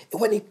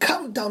 When he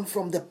came down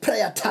from the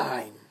prayer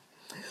time,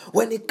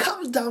 when he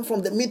comes down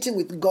from the meeting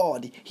with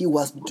God, he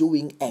was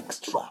doing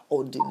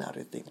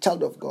extraordinary things.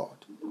 Child of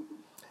God,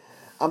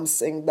 I'm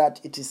saying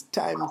that it is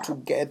time to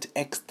get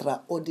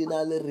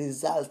extraordinary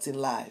results in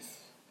life.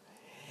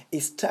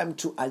 It's time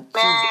to achieve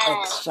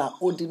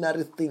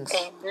extraordinary things.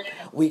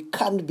 We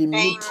can't be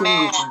meeting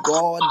with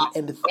God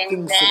and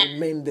things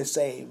remain the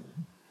same.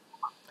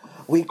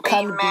 We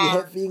can't be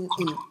having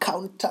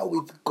encounter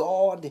with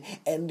God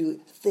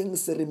and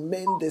things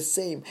remain the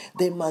same.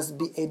 There must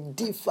be a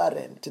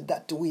different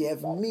that we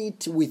have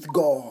meet with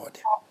God.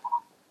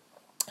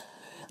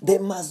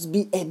 There must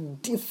be a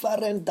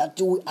different that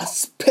we are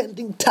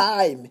spending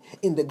time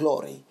in the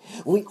glory.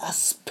 We are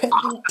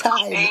spending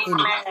time in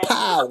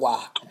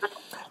power.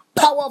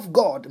 Power of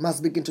God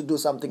must begin to do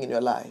something in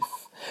your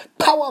life.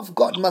 Power of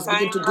God must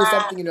begin to do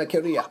something in your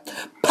career.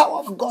 Power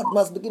of God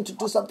must begin to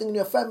do something in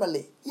your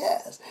family.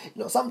 Yes.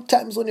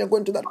 Sometimes when you're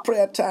going to that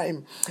prayer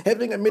time,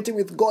 having a meeting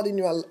with God in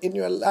your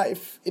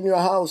life, in your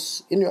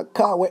house, in your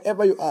car,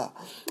 wherever you are,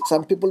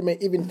 some people may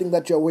even think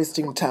that you're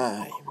wasting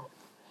time.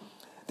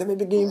 They may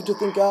begin to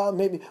think,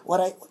 maybe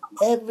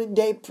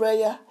everyday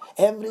prayer,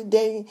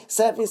 everyday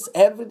service,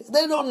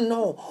 they don't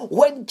know.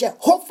 When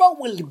Jehovah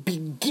will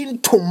begin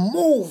to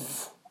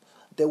move,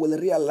 they will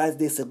realize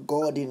there's a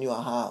God in your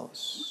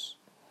house.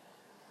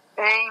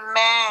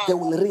 Amen. They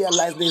will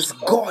realize there's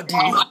God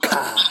in your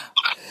car.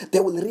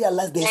 They will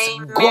realize there's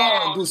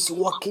God who's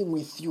working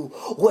with you.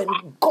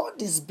 When God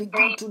is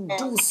beginning to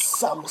do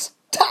some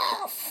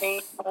stuff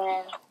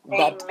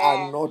that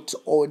are not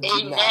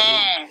ordinary.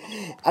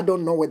 I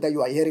don't know whether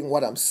you are hearing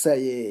what I'm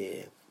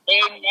saying.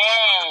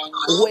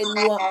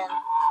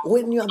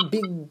 When you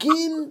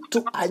begin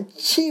to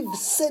achieve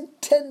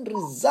certain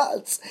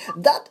results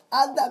that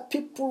other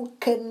people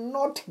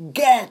cannot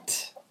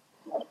get,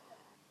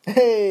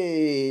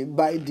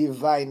 by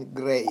divine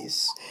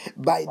grace,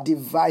 by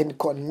divine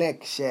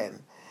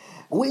connection,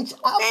 which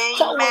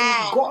after when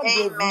God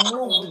has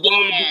moved, they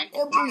will be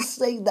able to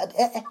say that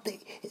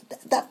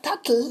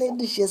that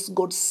lady, she's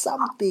got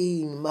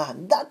something,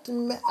 man.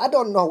 I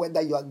don't know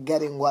whether you are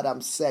getting what I'm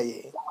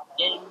saying.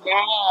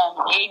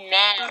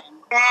 Amen.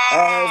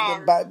 As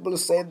the Bible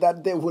said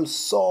that they will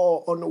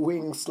soar on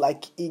wings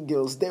like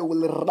eagles. They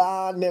will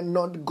run and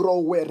not grow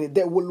weary.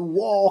 They will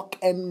walk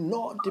and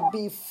not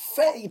be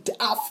faint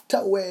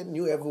after when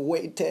you have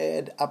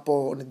waited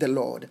upon the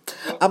Lord.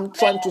 I'm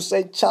trying to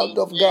say, child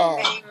of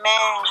God,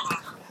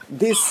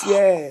 this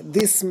year,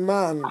 this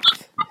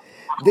month,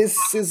 this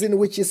season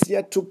which is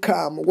yet to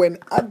come, when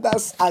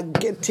others are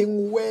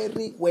getting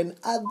weary, when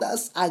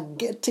others are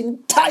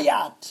getting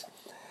tired,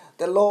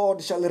 the Lord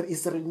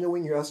is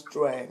renewing your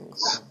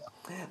strength.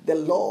 The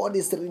Lord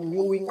is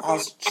renewing our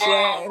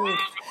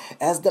strength.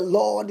 As the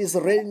Lord is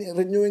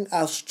renewing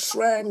our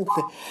strength,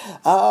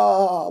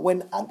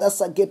 when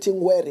others are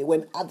getting weary,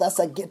 when others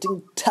are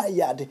getting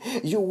tired,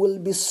 you will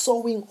be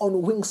soaring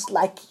on wings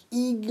like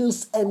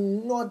eagles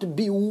and not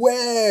be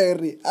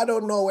weary. I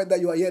don't know whether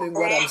you are hearing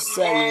what I'm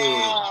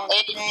saying.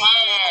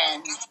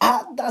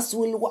 Others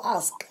will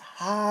ask,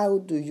 how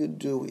do you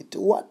do it?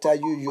 What are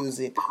you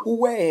using?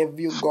 Where have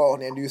you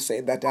gone? And you say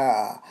that,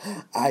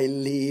 I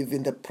live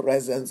in the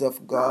presence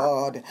of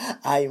God.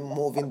 I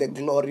move in the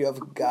glory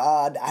of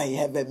God. I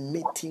have a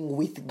meeting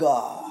with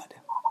God.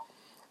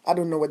 I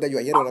don't know whether you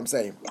are hearing what I'm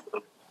saying.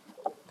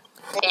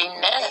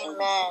 Amen.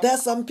 There are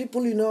some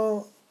people,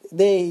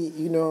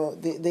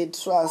 they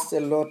trust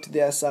a lot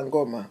their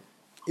Sangoma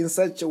in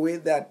such a way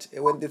that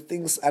when the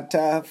things are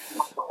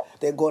tough,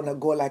 they're going to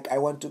go like, I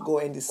want to go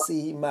and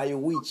see my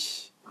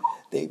witch.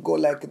 They go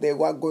like they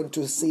were going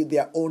to see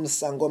their own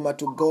Sangoma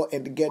to go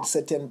and get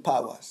certain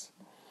powers.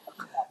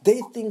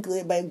 They think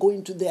that by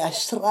going to their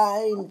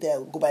shrine,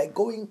 by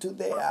going to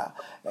their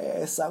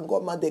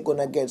Sangoma, they're going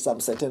to get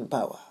some certain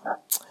power.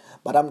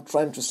 But I'm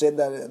trying to say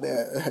that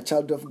the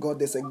child of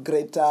God is a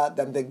greater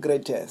than the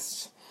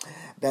greatest.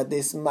 That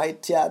is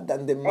mightier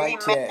than the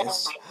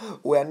mightiest.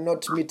 We are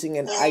not meeting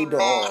an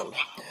idol.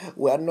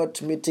 We are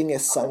not meeting a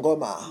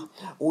Sangoma.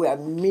 We are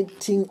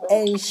meeting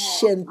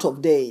Ancient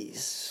of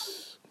Days.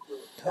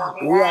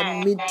 We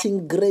are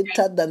meeting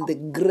greater than the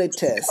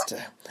greatest.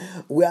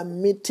 We are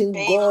meeting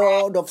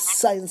God of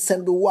signs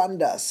and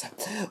wonders.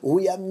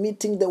 We are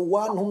meeting the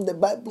one whom the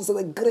Bible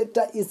says,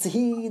 greater is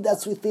he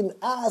that's within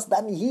us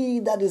than he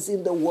that is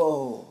in the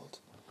world.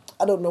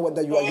 I don't know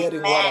whether you are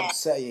hearing what I'm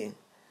saying.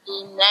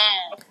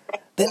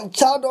 Then,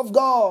 child of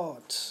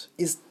God,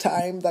 it's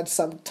time that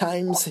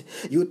sometimes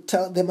you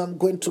tell them, I'm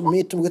going to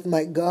meet with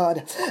my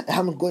God.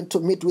 I'm going to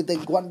meet with the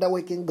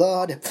wonder-working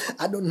God.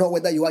 I don't know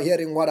whether you are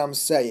hearing what I'm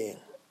saying.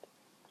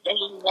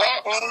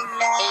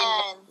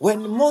 Amen.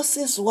 When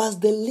Moses was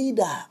the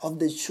leader of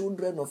the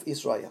children of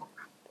Israel,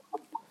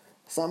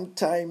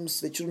 sometimes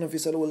the children of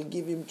Israel will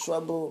give him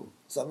trouble.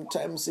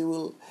 Sometimes they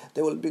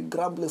will be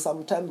grumbling.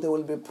 Sometimes there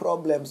will be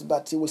problems.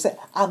 But he will say,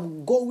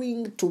 I'm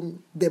going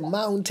to the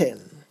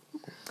mountain.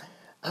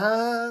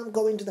 I'm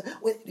going to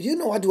you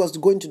know what he was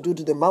going to do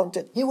to the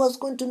mountain? He was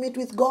going to meet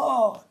with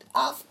God.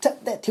 After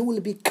that, he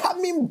will be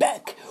coming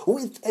back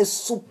with a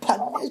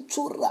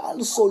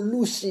supernatural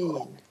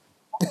solution.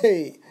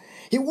 Hey,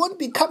 he won't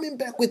be coming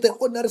back with an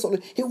ordinary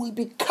solution. He will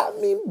be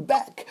coming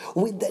back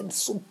with a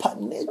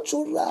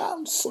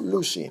supernatural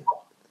solution.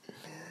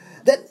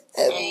 Then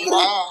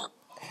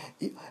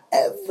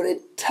every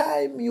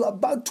time you're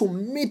about to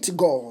meet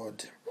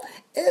God,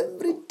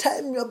 every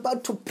time you're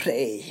about to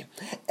pray,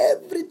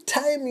 every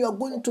time you're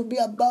going to be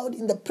about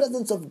in the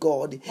presence of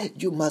God,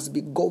 you must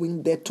be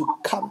going there to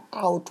come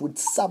out with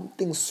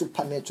something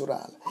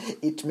supernatural.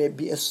 It may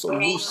be a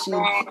solution,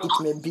 it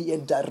may be a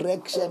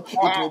direction,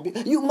 it may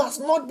be. You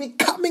must not be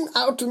coming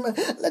out.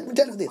 Let me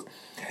tell you this.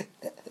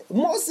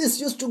 Moses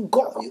used to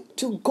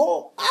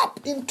go up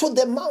into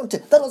the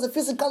mountain. That was a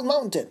physical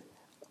mountain.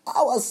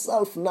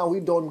 Ourselves now, we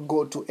don't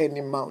go to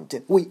any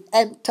mountain. We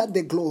enter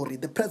the glory,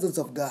 the presence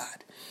of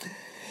God.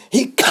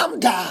 He come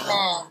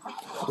down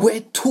where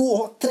 2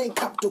 or 3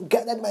 come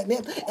together in my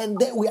name, and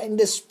then we are in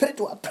the spirit,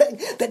 we are praying,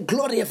 the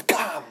glory have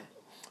come.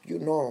 You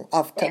know,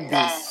 after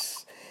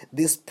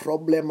this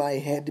problem I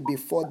had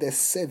before the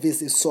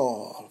service is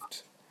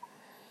solved.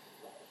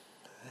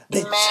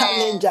 The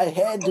challenge I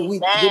had during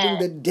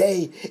the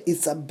day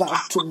is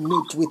about to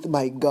meet with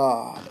my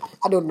God.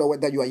 I don't know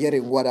whether you are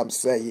hearing what I'm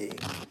saying.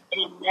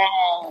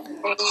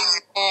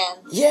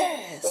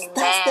 Yes,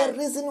 that's the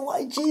reason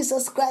why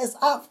Jesus Christ,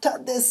 after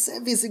the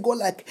service, he go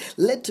like,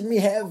 let me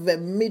have a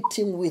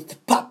meeting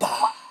with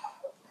Papa.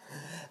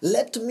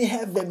 Let me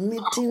have a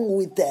meeting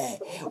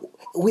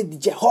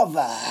with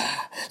Jehovah.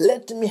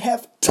 Let me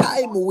have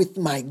time with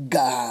my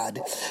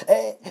God.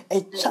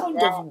 A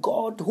child of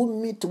God who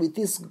meets with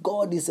his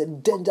God is a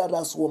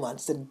dangerous woman.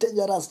 It's a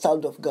dangerous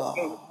child of God.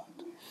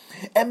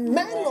 A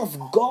man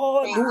of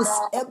God who is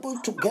able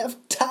to have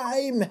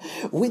time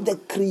with the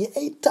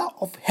creator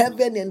of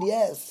heaven and the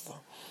earth.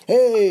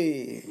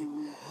 Hey,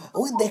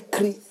 with the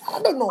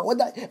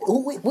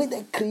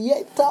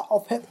creator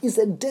of heaven is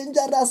a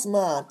dangerous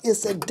man.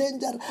 It's a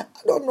danger. I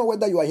don't know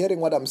whether you are hearing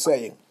what I'm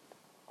saying.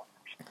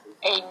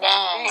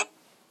 Amen.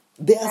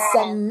 There are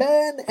some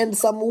men and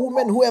some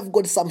women who have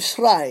got some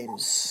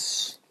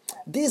shrines.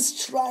 These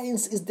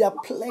shrines is their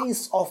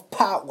place of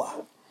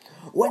power.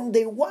 When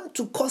they want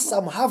to cause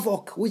some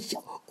havoc,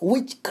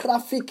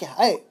 witchcraftic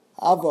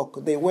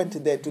havoc, they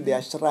went there to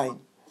their shrine.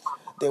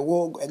 They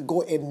will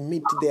go and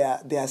meet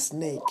their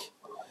snake.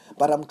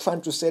 But I'm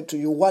trying to say to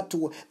you,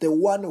 the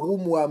one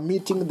whom we are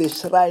meeting, the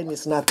shrine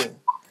is nothing.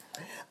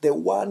 The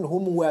one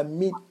whom we are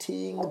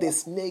meeting, the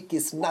snake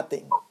is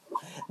nothing.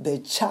 The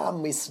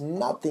charm is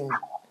nothing.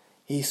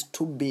 He's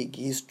too big.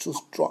 He's too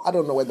strong. I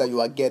don't know whether you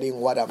are getting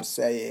what I'm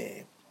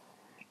saying.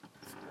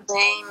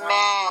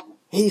 Amen.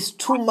 He's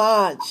too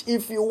much.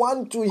 If you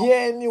want to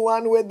hear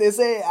anyone where they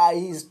say,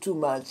 he's too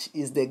much,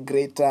 he's the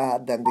greater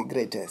than the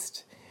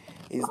greatest.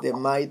 He's the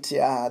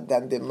mightier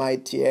than the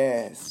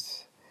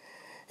mightiest.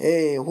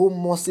 Hey, whom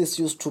Moses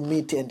used to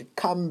meet and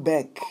come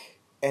back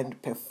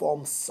and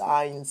perform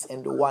signs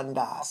and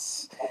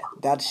wonders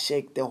that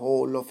shake the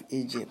whole of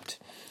Egypt.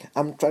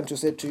 I'm trying to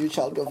say to you,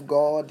 child of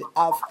God,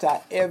 after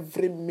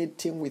every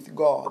meeting with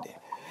God,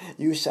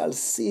 you shall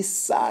see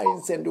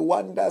signs and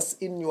wonders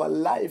in your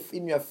life,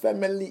 in your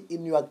family,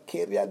 in your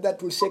career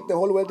that will shake the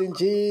whole world in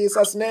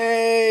Jesus'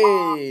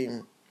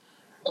 name.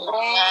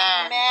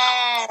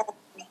 Amen.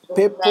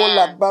 People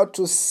are about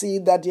to see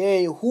that,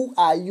 hey, who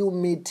are you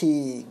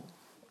meeting?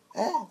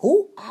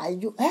 Who are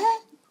you?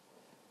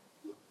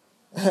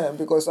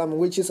 Because some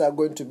witches are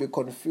going to be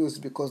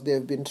confused because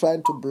they've been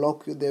trying to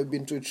block you. They've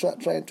been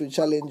trying to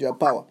challenge your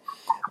power.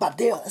 But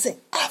they will say,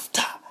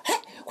 after,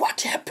 what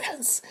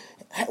happens?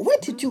 Where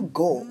did you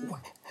go?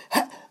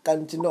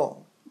 Can't you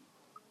know?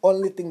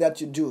 Only thing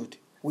that you did,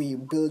 we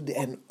build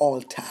an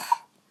altar.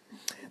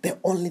 The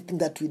only thing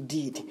that we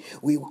did,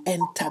 we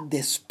entered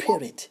the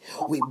spirit.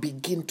 We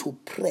begin to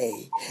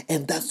pray.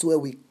 And that's where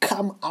we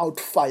come out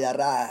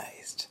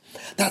fireized.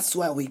 That's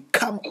where we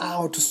come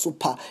out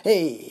super.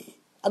 Hey,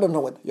 I don't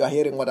know what you're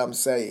hearing what I'm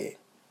saying.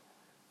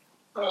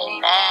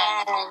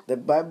 Amen. The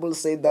Bible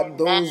says that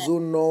those who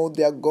know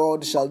their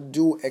God shall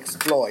do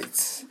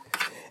exploits.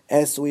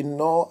 As we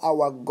know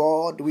our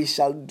God, we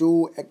shall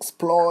do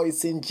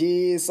exploits in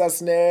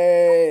Jesus'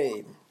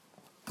 name.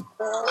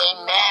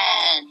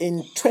 Amen.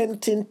 In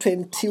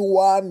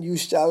 2021, you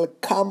shall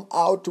come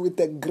out with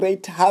a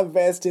great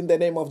harvest in the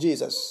name of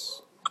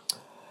Jesus.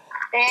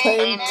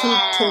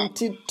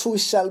 2022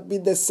 shall be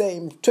the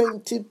same.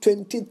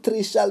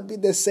 2023 shall be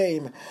the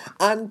same.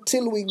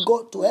 Until we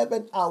go to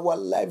heaven, our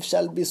life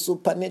shall be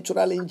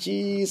supernatural in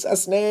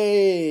Jesus'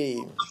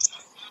 name.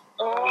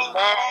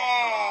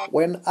 Amen.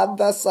 When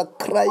others are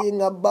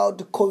crying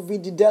about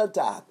COVID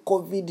Delta,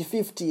 COVID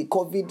 50,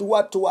 COVID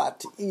what,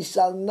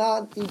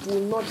 it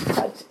will not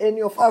touch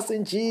any of us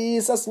in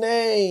Jesus'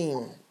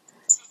 name.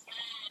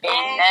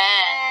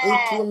 Amen.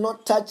 It will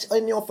not touch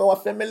any of our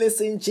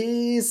families in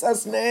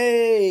Jesus'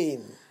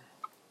 name.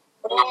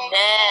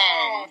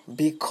 Amen.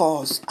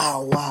 Because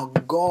our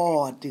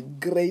God is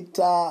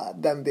greater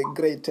than the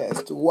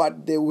greatest.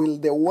 What the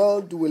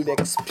world will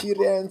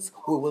experience,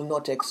 we will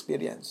not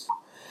experience.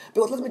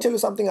 Because let me tell you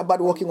something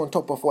about walking on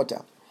top of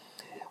water.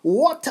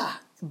 Water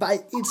by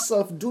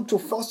itself, due to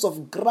force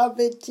of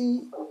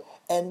gravity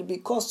and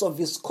because of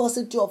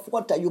viscosity of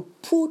water, you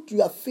put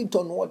your feet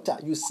on water,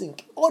 you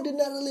sink.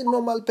 Ordinarily,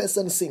 normal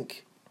person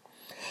sink.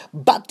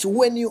 But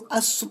when you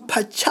are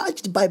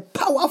supercharged by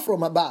power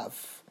from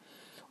above,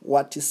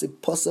 what is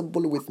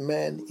impossible with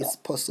man is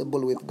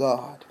possible with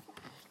God.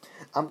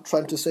 I'm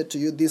trying to say to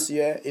you this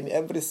year, in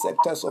every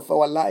sectors of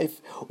our life,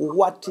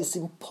 what is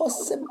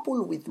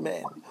impossible with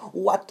men,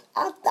 what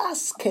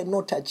others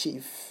cannot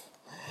achieve,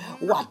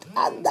 what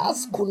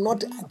others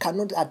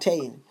cannot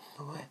attain,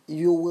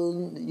 you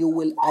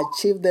will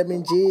achieve them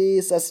in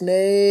Jesus'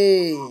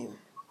 name.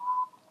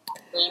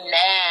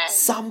 Amen.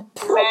 Some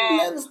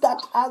problems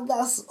that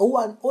others who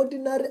are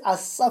ordinary are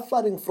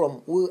suffering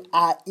from, we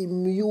are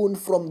immune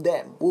from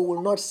them. We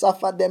will not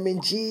suffer them in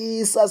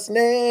Jesus'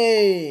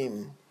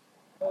 name.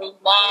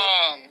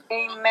 Amen.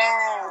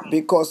 Amen.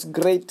 Because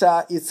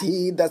greater is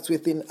he that's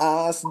within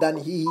us than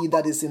he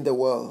that is in the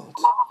world.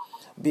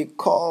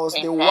 Because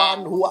the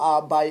one who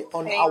are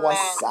on our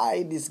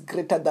side is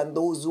greater than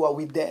those who are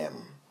with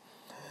them.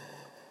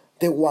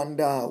 The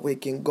wonder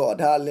waking God.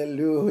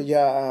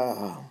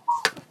 Hallelujah.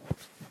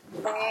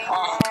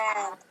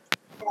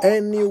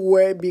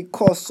 Anyway,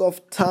 because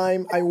of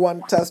time, I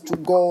want us to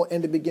go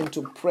and begin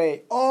to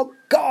pray. Oh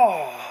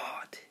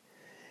God,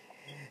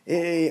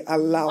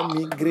 allow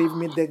me, give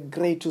me the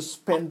grace to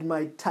spend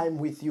my time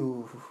with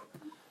you.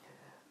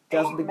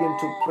 Just begin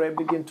to pray.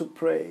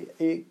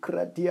 Thank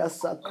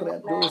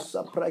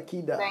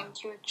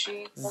you,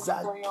 Jesus,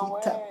 for your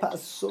word.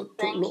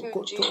 Thank you,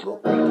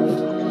 Jesus.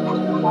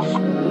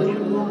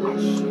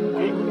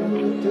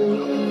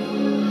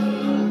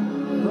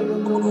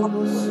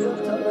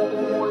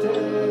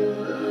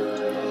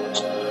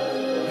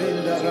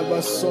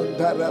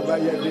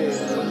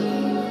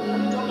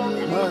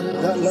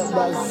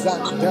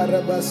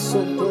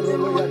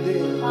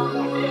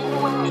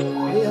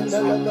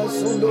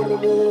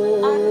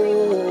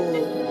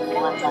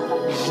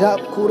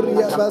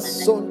 Jakuria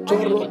basonto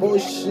robo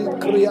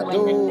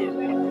shikriado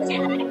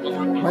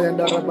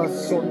mayandara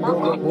basonto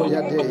robo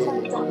yade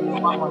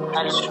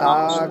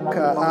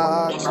aka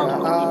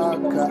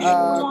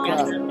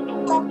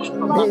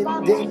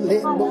medele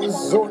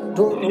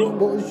bozonto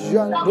robo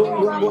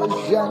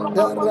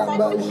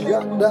jandaraba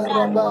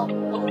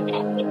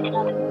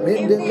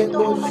medele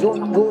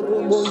bozonto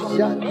robo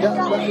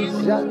jandaraba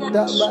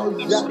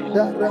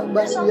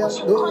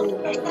yado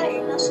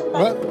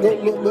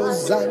mandolo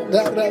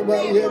zandaraba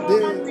yade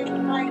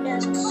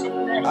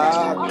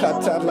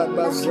katala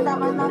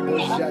bazondo robo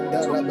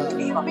jandaraba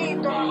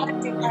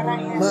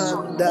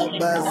manda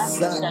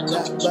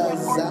bazanda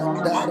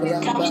bazando.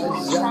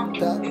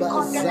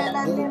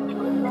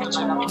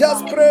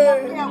 Just pray.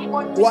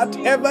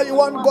 Whatever you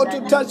want God to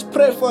touch,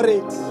 pray for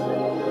it.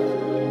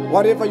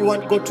 Whatever you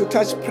want God to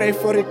touch, pray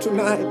for it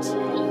tonight.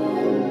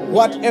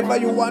 Whatever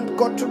you want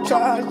God to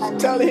touch,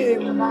 tell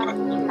Him.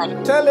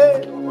 Tell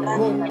Him.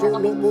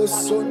 Montolobo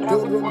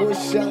sondorobo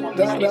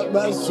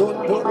shandaraba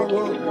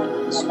sondorobo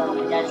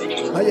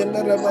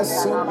mayandaraba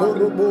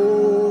sondorobo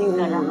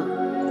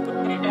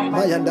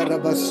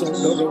mayandaraba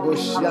sondorobo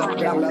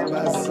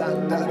shandaraba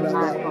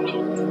sandaraba.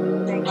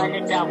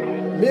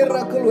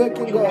 Miracle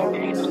working God,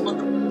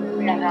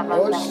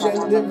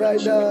 ocean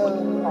divider,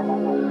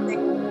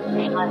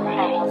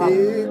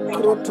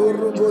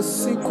 Krotorobo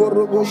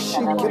sikorobo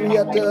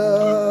shikriada.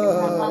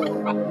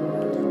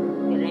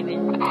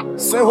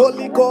 Say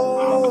Holy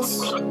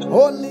Ghost,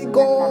 Holy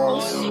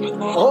Ghost,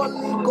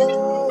 Holy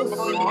Ghost,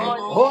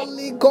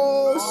 Holy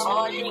Ghost,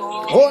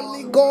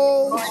 Holy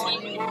Ghost,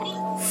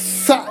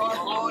 fire,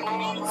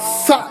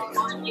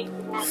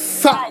 fire, fire,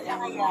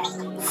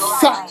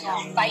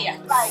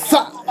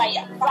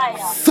 fire,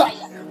 fire.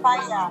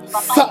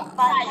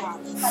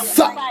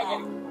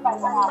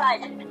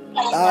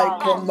 I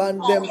command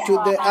them to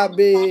the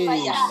abyss.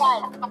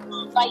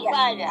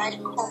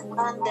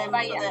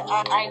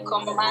 I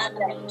command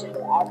them to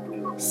the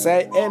abyss.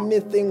 Say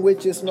anything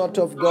which is not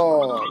of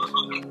God.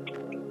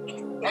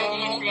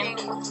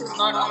 Anything which is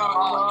not of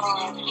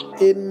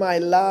God. In my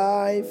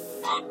life.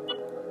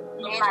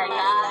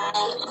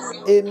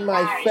 In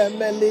my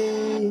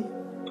family.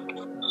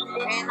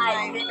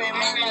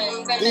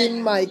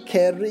 In my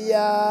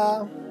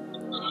career.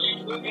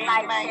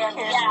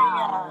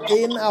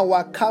 In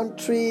our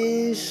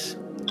countries.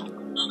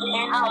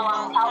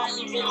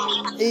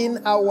 In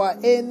our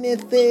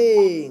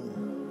anything.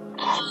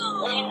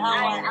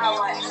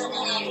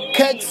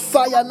 Catch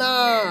fire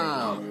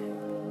now.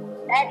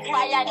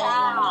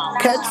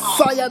 Catch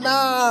fire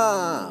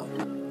now.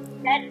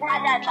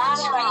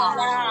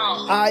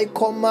 I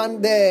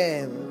command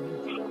them.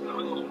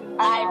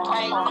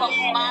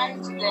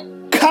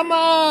 Come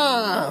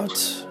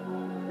out.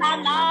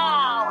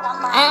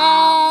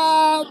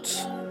 Out.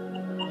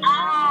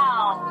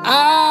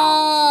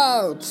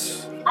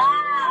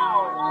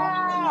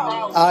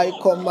 I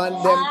command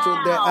them to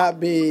the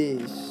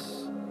abyss.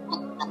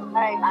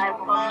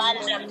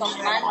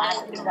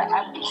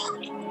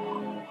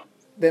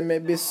 There may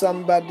be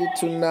somebody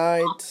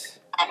tonight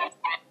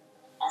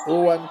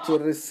who want to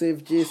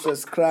receive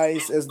Jesus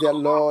Christ as their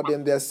Lord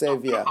and their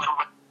Savior.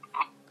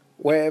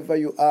 Wherever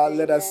you are,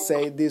 let us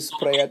say this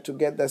prayer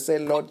together. Say,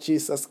 Lord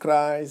Jesus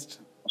Christ,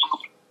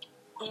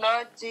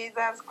 Lord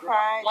Jesus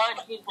Christ, Lord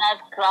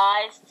Jesus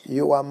Christ,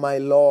 you are my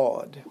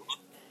Lord.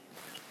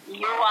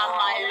 you are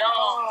my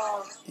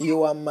Lord.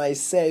 You are my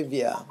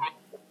Savior.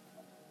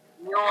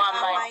 You are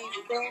my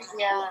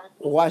Savior.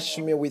 Wash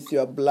me with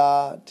your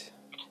blood.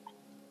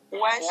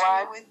 Wash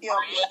me with your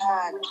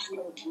blood.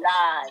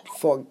 blood.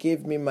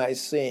 Forgive me my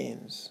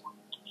sins.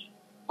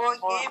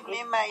 Forgive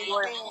me my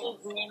sins.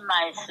 Forgive me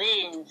my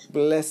sins.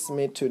 Bless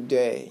me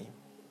today.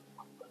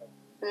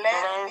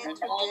 Bless me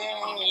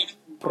today.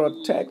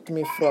 Protect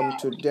me from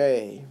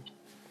today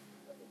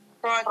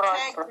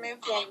Protect me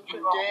from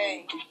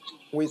today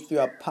with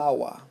your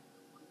power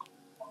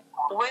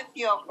with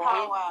your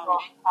power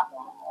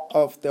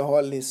of the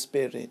Holy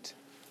Spirit.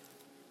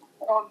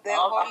 of the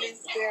Holy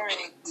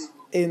Spirit.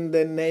 In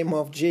the name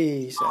of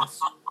Jesus.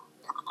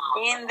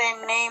 In the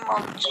name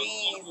of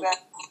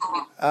Jesus.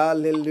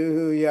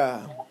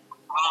 Hallelujah.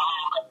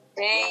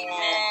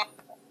 Amen.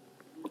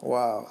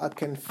 Wow, I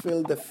can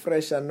feel the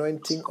fresh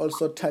anointing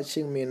also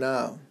touching me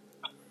now.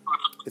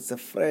 It's a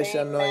fresh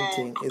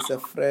anointing. It's a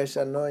fresh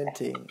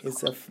anointing.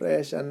 It's a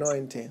fresh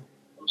anointing.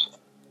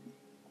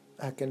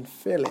 I can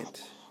feel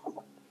it.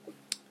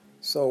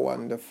 So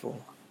wonderful.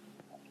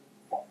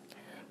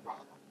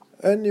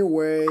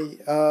 Anyway,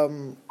 I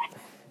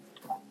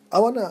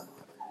wanna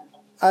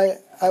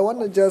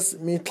just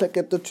meet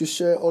Kleketo to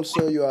share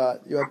also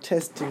your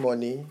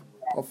testimony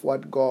of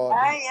what God.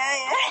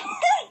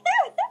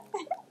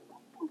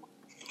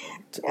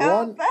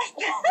 One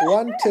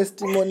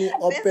testimony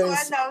opens. This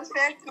one I'll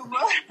share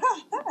tomorrow.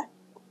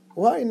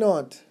 Why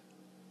not?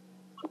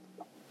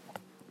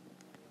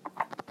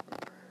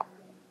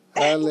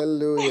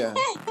 Hallelujah.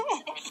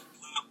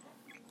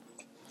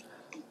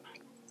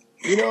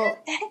 You know.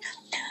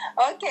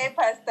 Okay,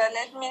 Pastor,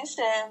 let me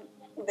share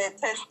the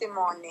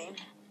testimony.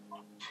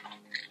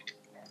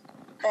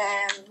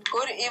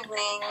 Good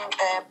evening,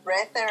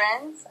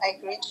 brethren. I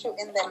greet you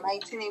in the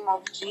mighty name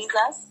of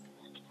Jesus.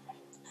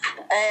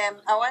 I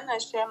want to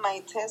share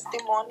my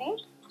testimony.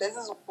 This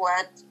is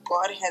what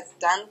God has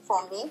done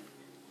for me.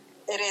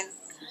 It is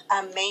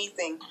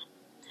amazing.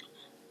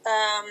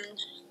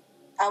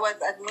 I was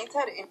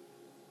admitted in.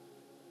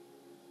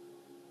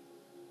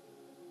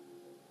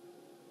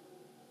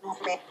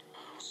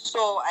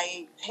 So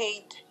I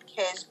paid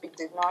cash, but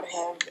did not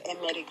have a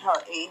medical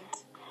aid.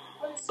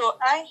 So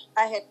I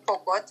had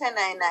forgotten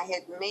and I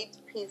had made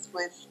peace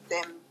with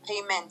the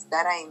payments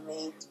that I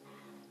made.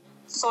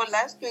 So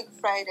last week,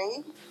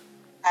 Friday,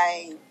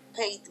 I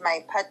paid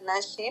my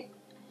partnership.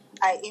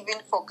 I even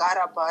forgot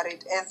about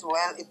it as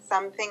well. It's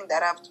something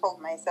that I've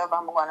told myself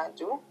I'm going to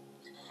do.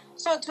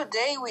 So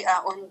today we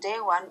are on day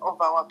 1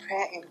 of our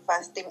prayer and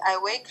fasting. I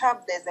wake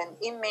up, there's an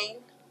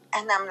email,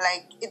 and I'm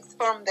like, it's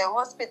from the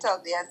hospital.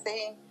 They are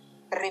saying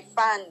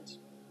refund.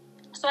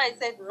 So I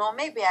said, no,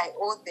 maybe I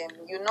owe them.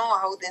 You know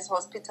how this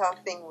hospital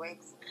thing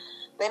works.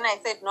 Then I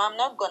said, no, I'm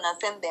not going to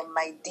send them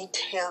my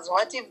details.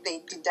 What if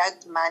they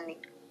deduct money?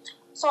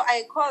 So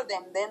I called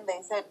them. Then they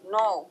said,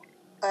 no,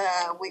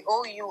 we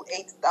owe you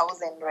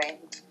 8,000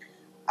 rand.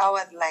 I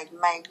was like,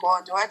 my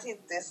God, what is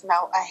this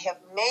now? I have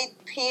made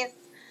peace.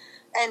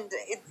 And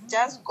it's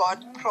just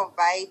God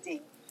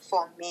providing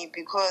for me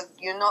because,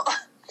 you know,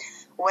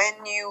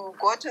 when you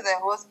go to the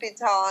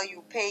hospital,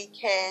 you pay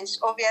cash.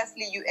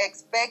 Obviously, you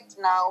expect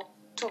now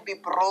to be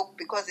broke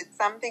because it's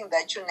something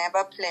that you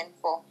never planned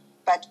for.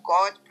 But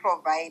God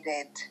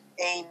provided.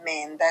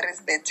 Amen. That is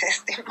the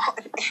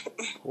testimony.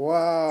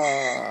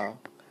 Wow.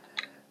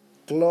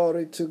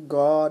 Glory to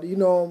God. You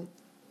know,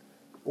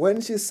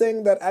 when she's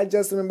saying that, I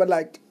just remember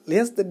like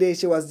yesterday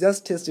she was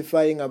just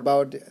testifying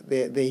about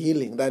the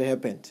healing that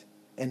happened.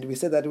 And we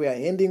said that we are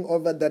handing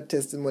over that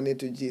testimony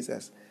to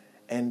Jesus.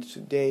 And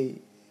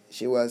today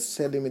she was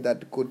telling me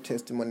that good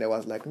testimony. I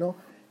was like, no,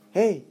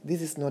 hey,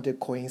 this is not a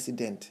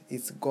coincidence.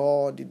 It's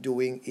God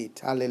doing it.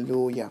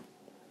 Hallelujah.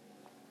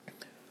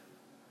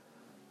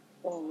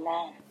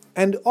 Amen.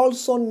 And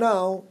also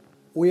now,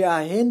 we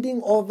are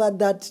handing over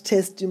that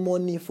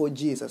testimony for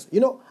Jesus. You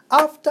know,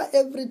 after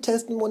every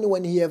testimony,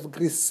 when he have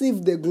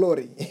received the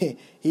glory,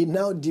 he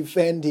now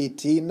defend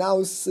it. He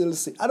now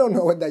seals it. I don't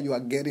know whether you are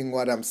getting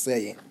what I'm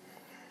saying.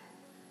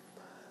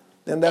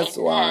 Then that's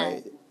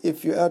why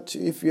if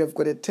you have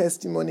got a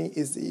testimony,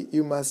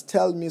 you must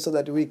tell me so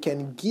that we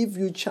can give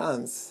you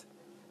chance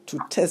to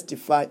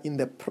testify in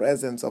the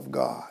presence of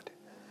God,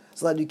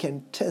 so that you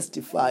can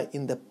testify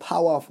in the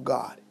power of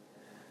God.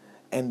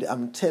 And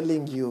I'm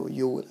telling you,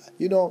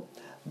 you know,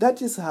 that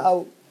is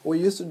how we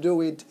used to do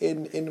it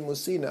in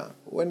Musina.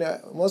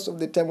 Most of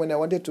the time when I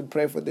wanted to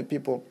pray for the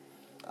people,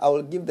 I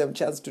will give them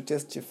chance to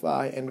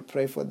testify and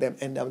pray for them.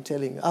 And I'm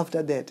telling you,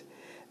 after that,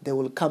 they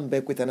will come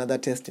back with another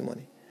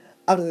testimony.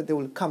 After that, they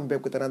will come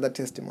back with another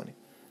testimony.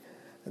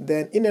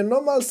 Then in a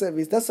normal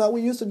service, that's how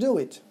we used to do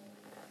it.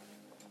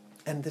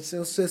 And the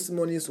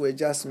testimonies were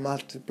just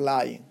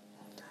multiplying.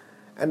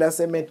 And I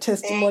say, may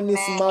testimonies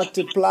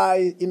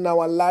multiply in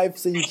our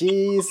lives in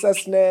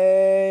Jesus'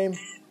 name.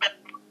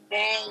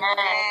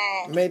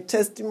 Amen. May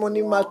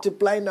testimony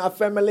multiply in our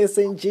families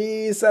in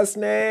Jesus'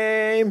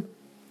 name.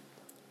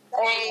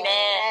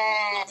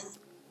 Amen.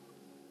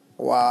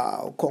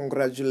 Wow,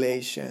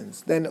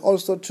 congratulations. Then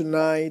also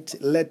tonight,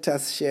 let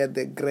us share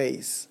the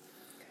grace.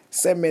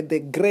 Say, may the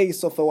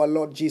grace of our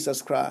Lord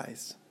Jesus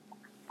Christ,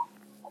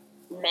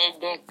 May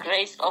the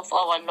grace of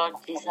our Lord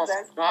Jesus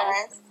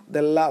Christ,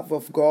 the love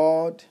of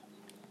God,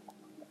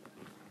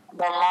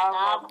 the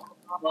love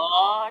of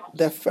God,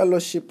 the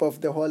fellowship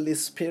of the Holy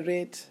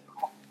Spirit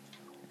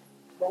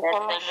the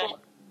fellowship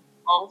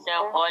of the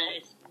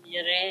Holy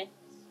Spirit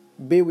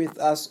be with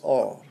us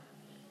all.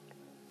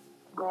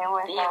 be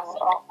with us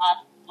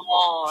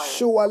all.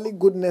 Surely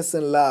goodness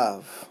and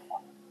love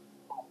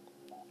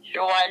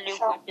Surely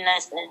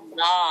goodness and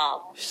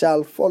love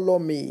shall follow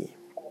me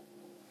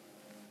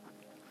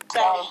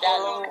shall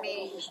follow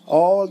me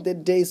all the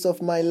days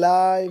of my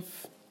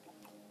life,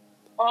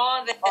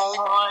 all the days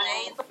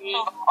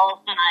of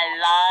my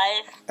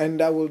life,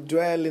 and I will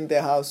dwell in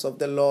the house of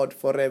the Lord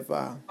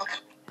forever.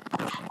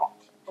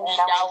 and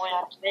I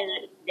will dwell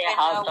in the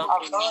house of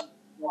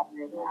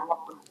the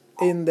Lord.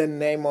 In the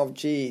name of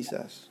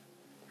Jesus.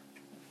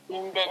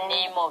 In the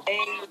name of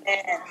Jesus.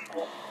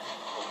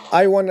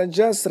 I want to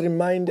just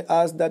remind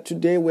us that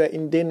today we're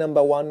in day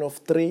number 1 of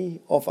 3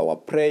 of our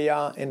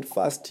prayer and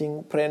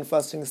fasting. Prayer and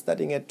fasting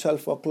starting at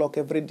 12 o'clock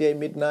every day,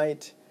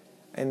 midnight.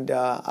 And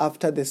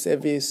after the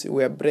service,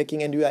 we are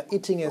breaking and we are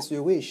eating as we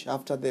wish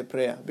after the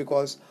prayer.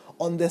 Because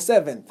on the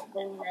 7th,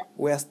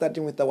 we are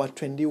starting with our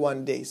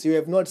 21 days. You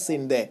have not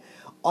seen there.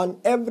 On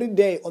every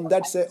day on the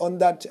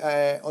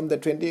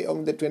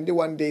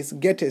 21 days,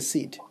 get a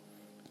seed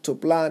to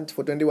plant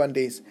for 21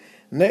 days.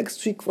 From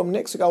next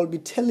week, I will be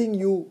telling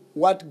you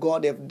what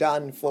God have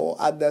done for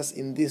others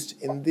in this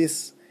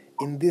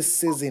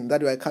season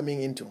that we are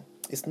coming into.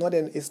 It's not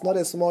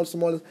a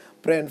small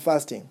prayer and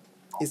fasting.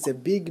 It's a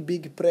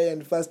big prayer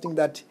and fasting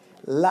that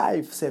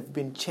lives have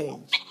been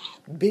changed.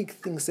 Big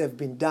things have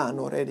been done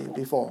already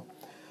before.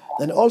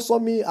 And also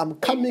me, I'm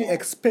coming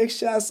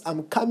expectious.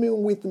 I'm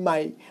coming with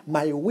my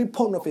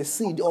weapon of a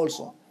seed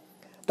also.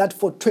 That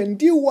for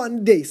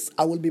 21 days,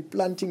 I will be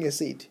planting a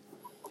seed.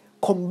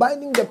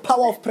 Combining the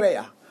power of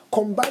prayer,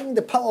 combining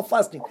the power of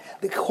fasting,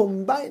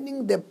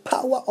 combining the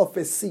power of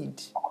a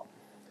seed.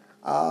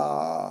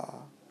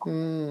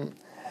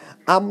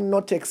 I'm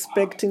not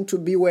expecting to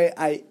be where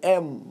I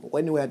am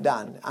when we're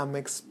done. I'm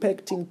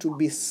expecting to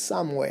be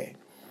somewhere.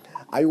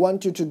 I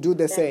want you to do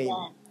the same.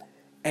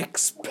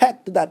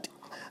 Expect that.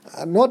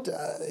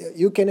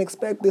 You can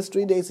expect these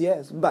 3 days,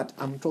 yes, but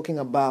I'm talking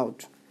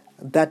about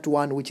that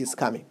one which is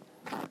coming.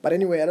 But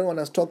anyway, I don't want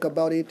to talk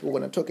about it. We're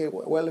going to talk it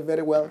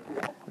very well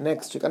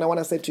next week. And I want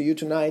to say to you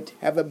tonight,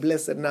 have a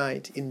blessed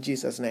night in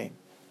Jesus' name.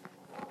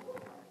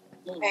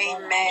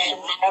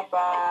 Amen.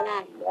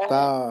 Bye-bye.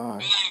 Bye.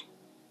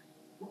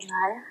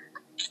 Bye.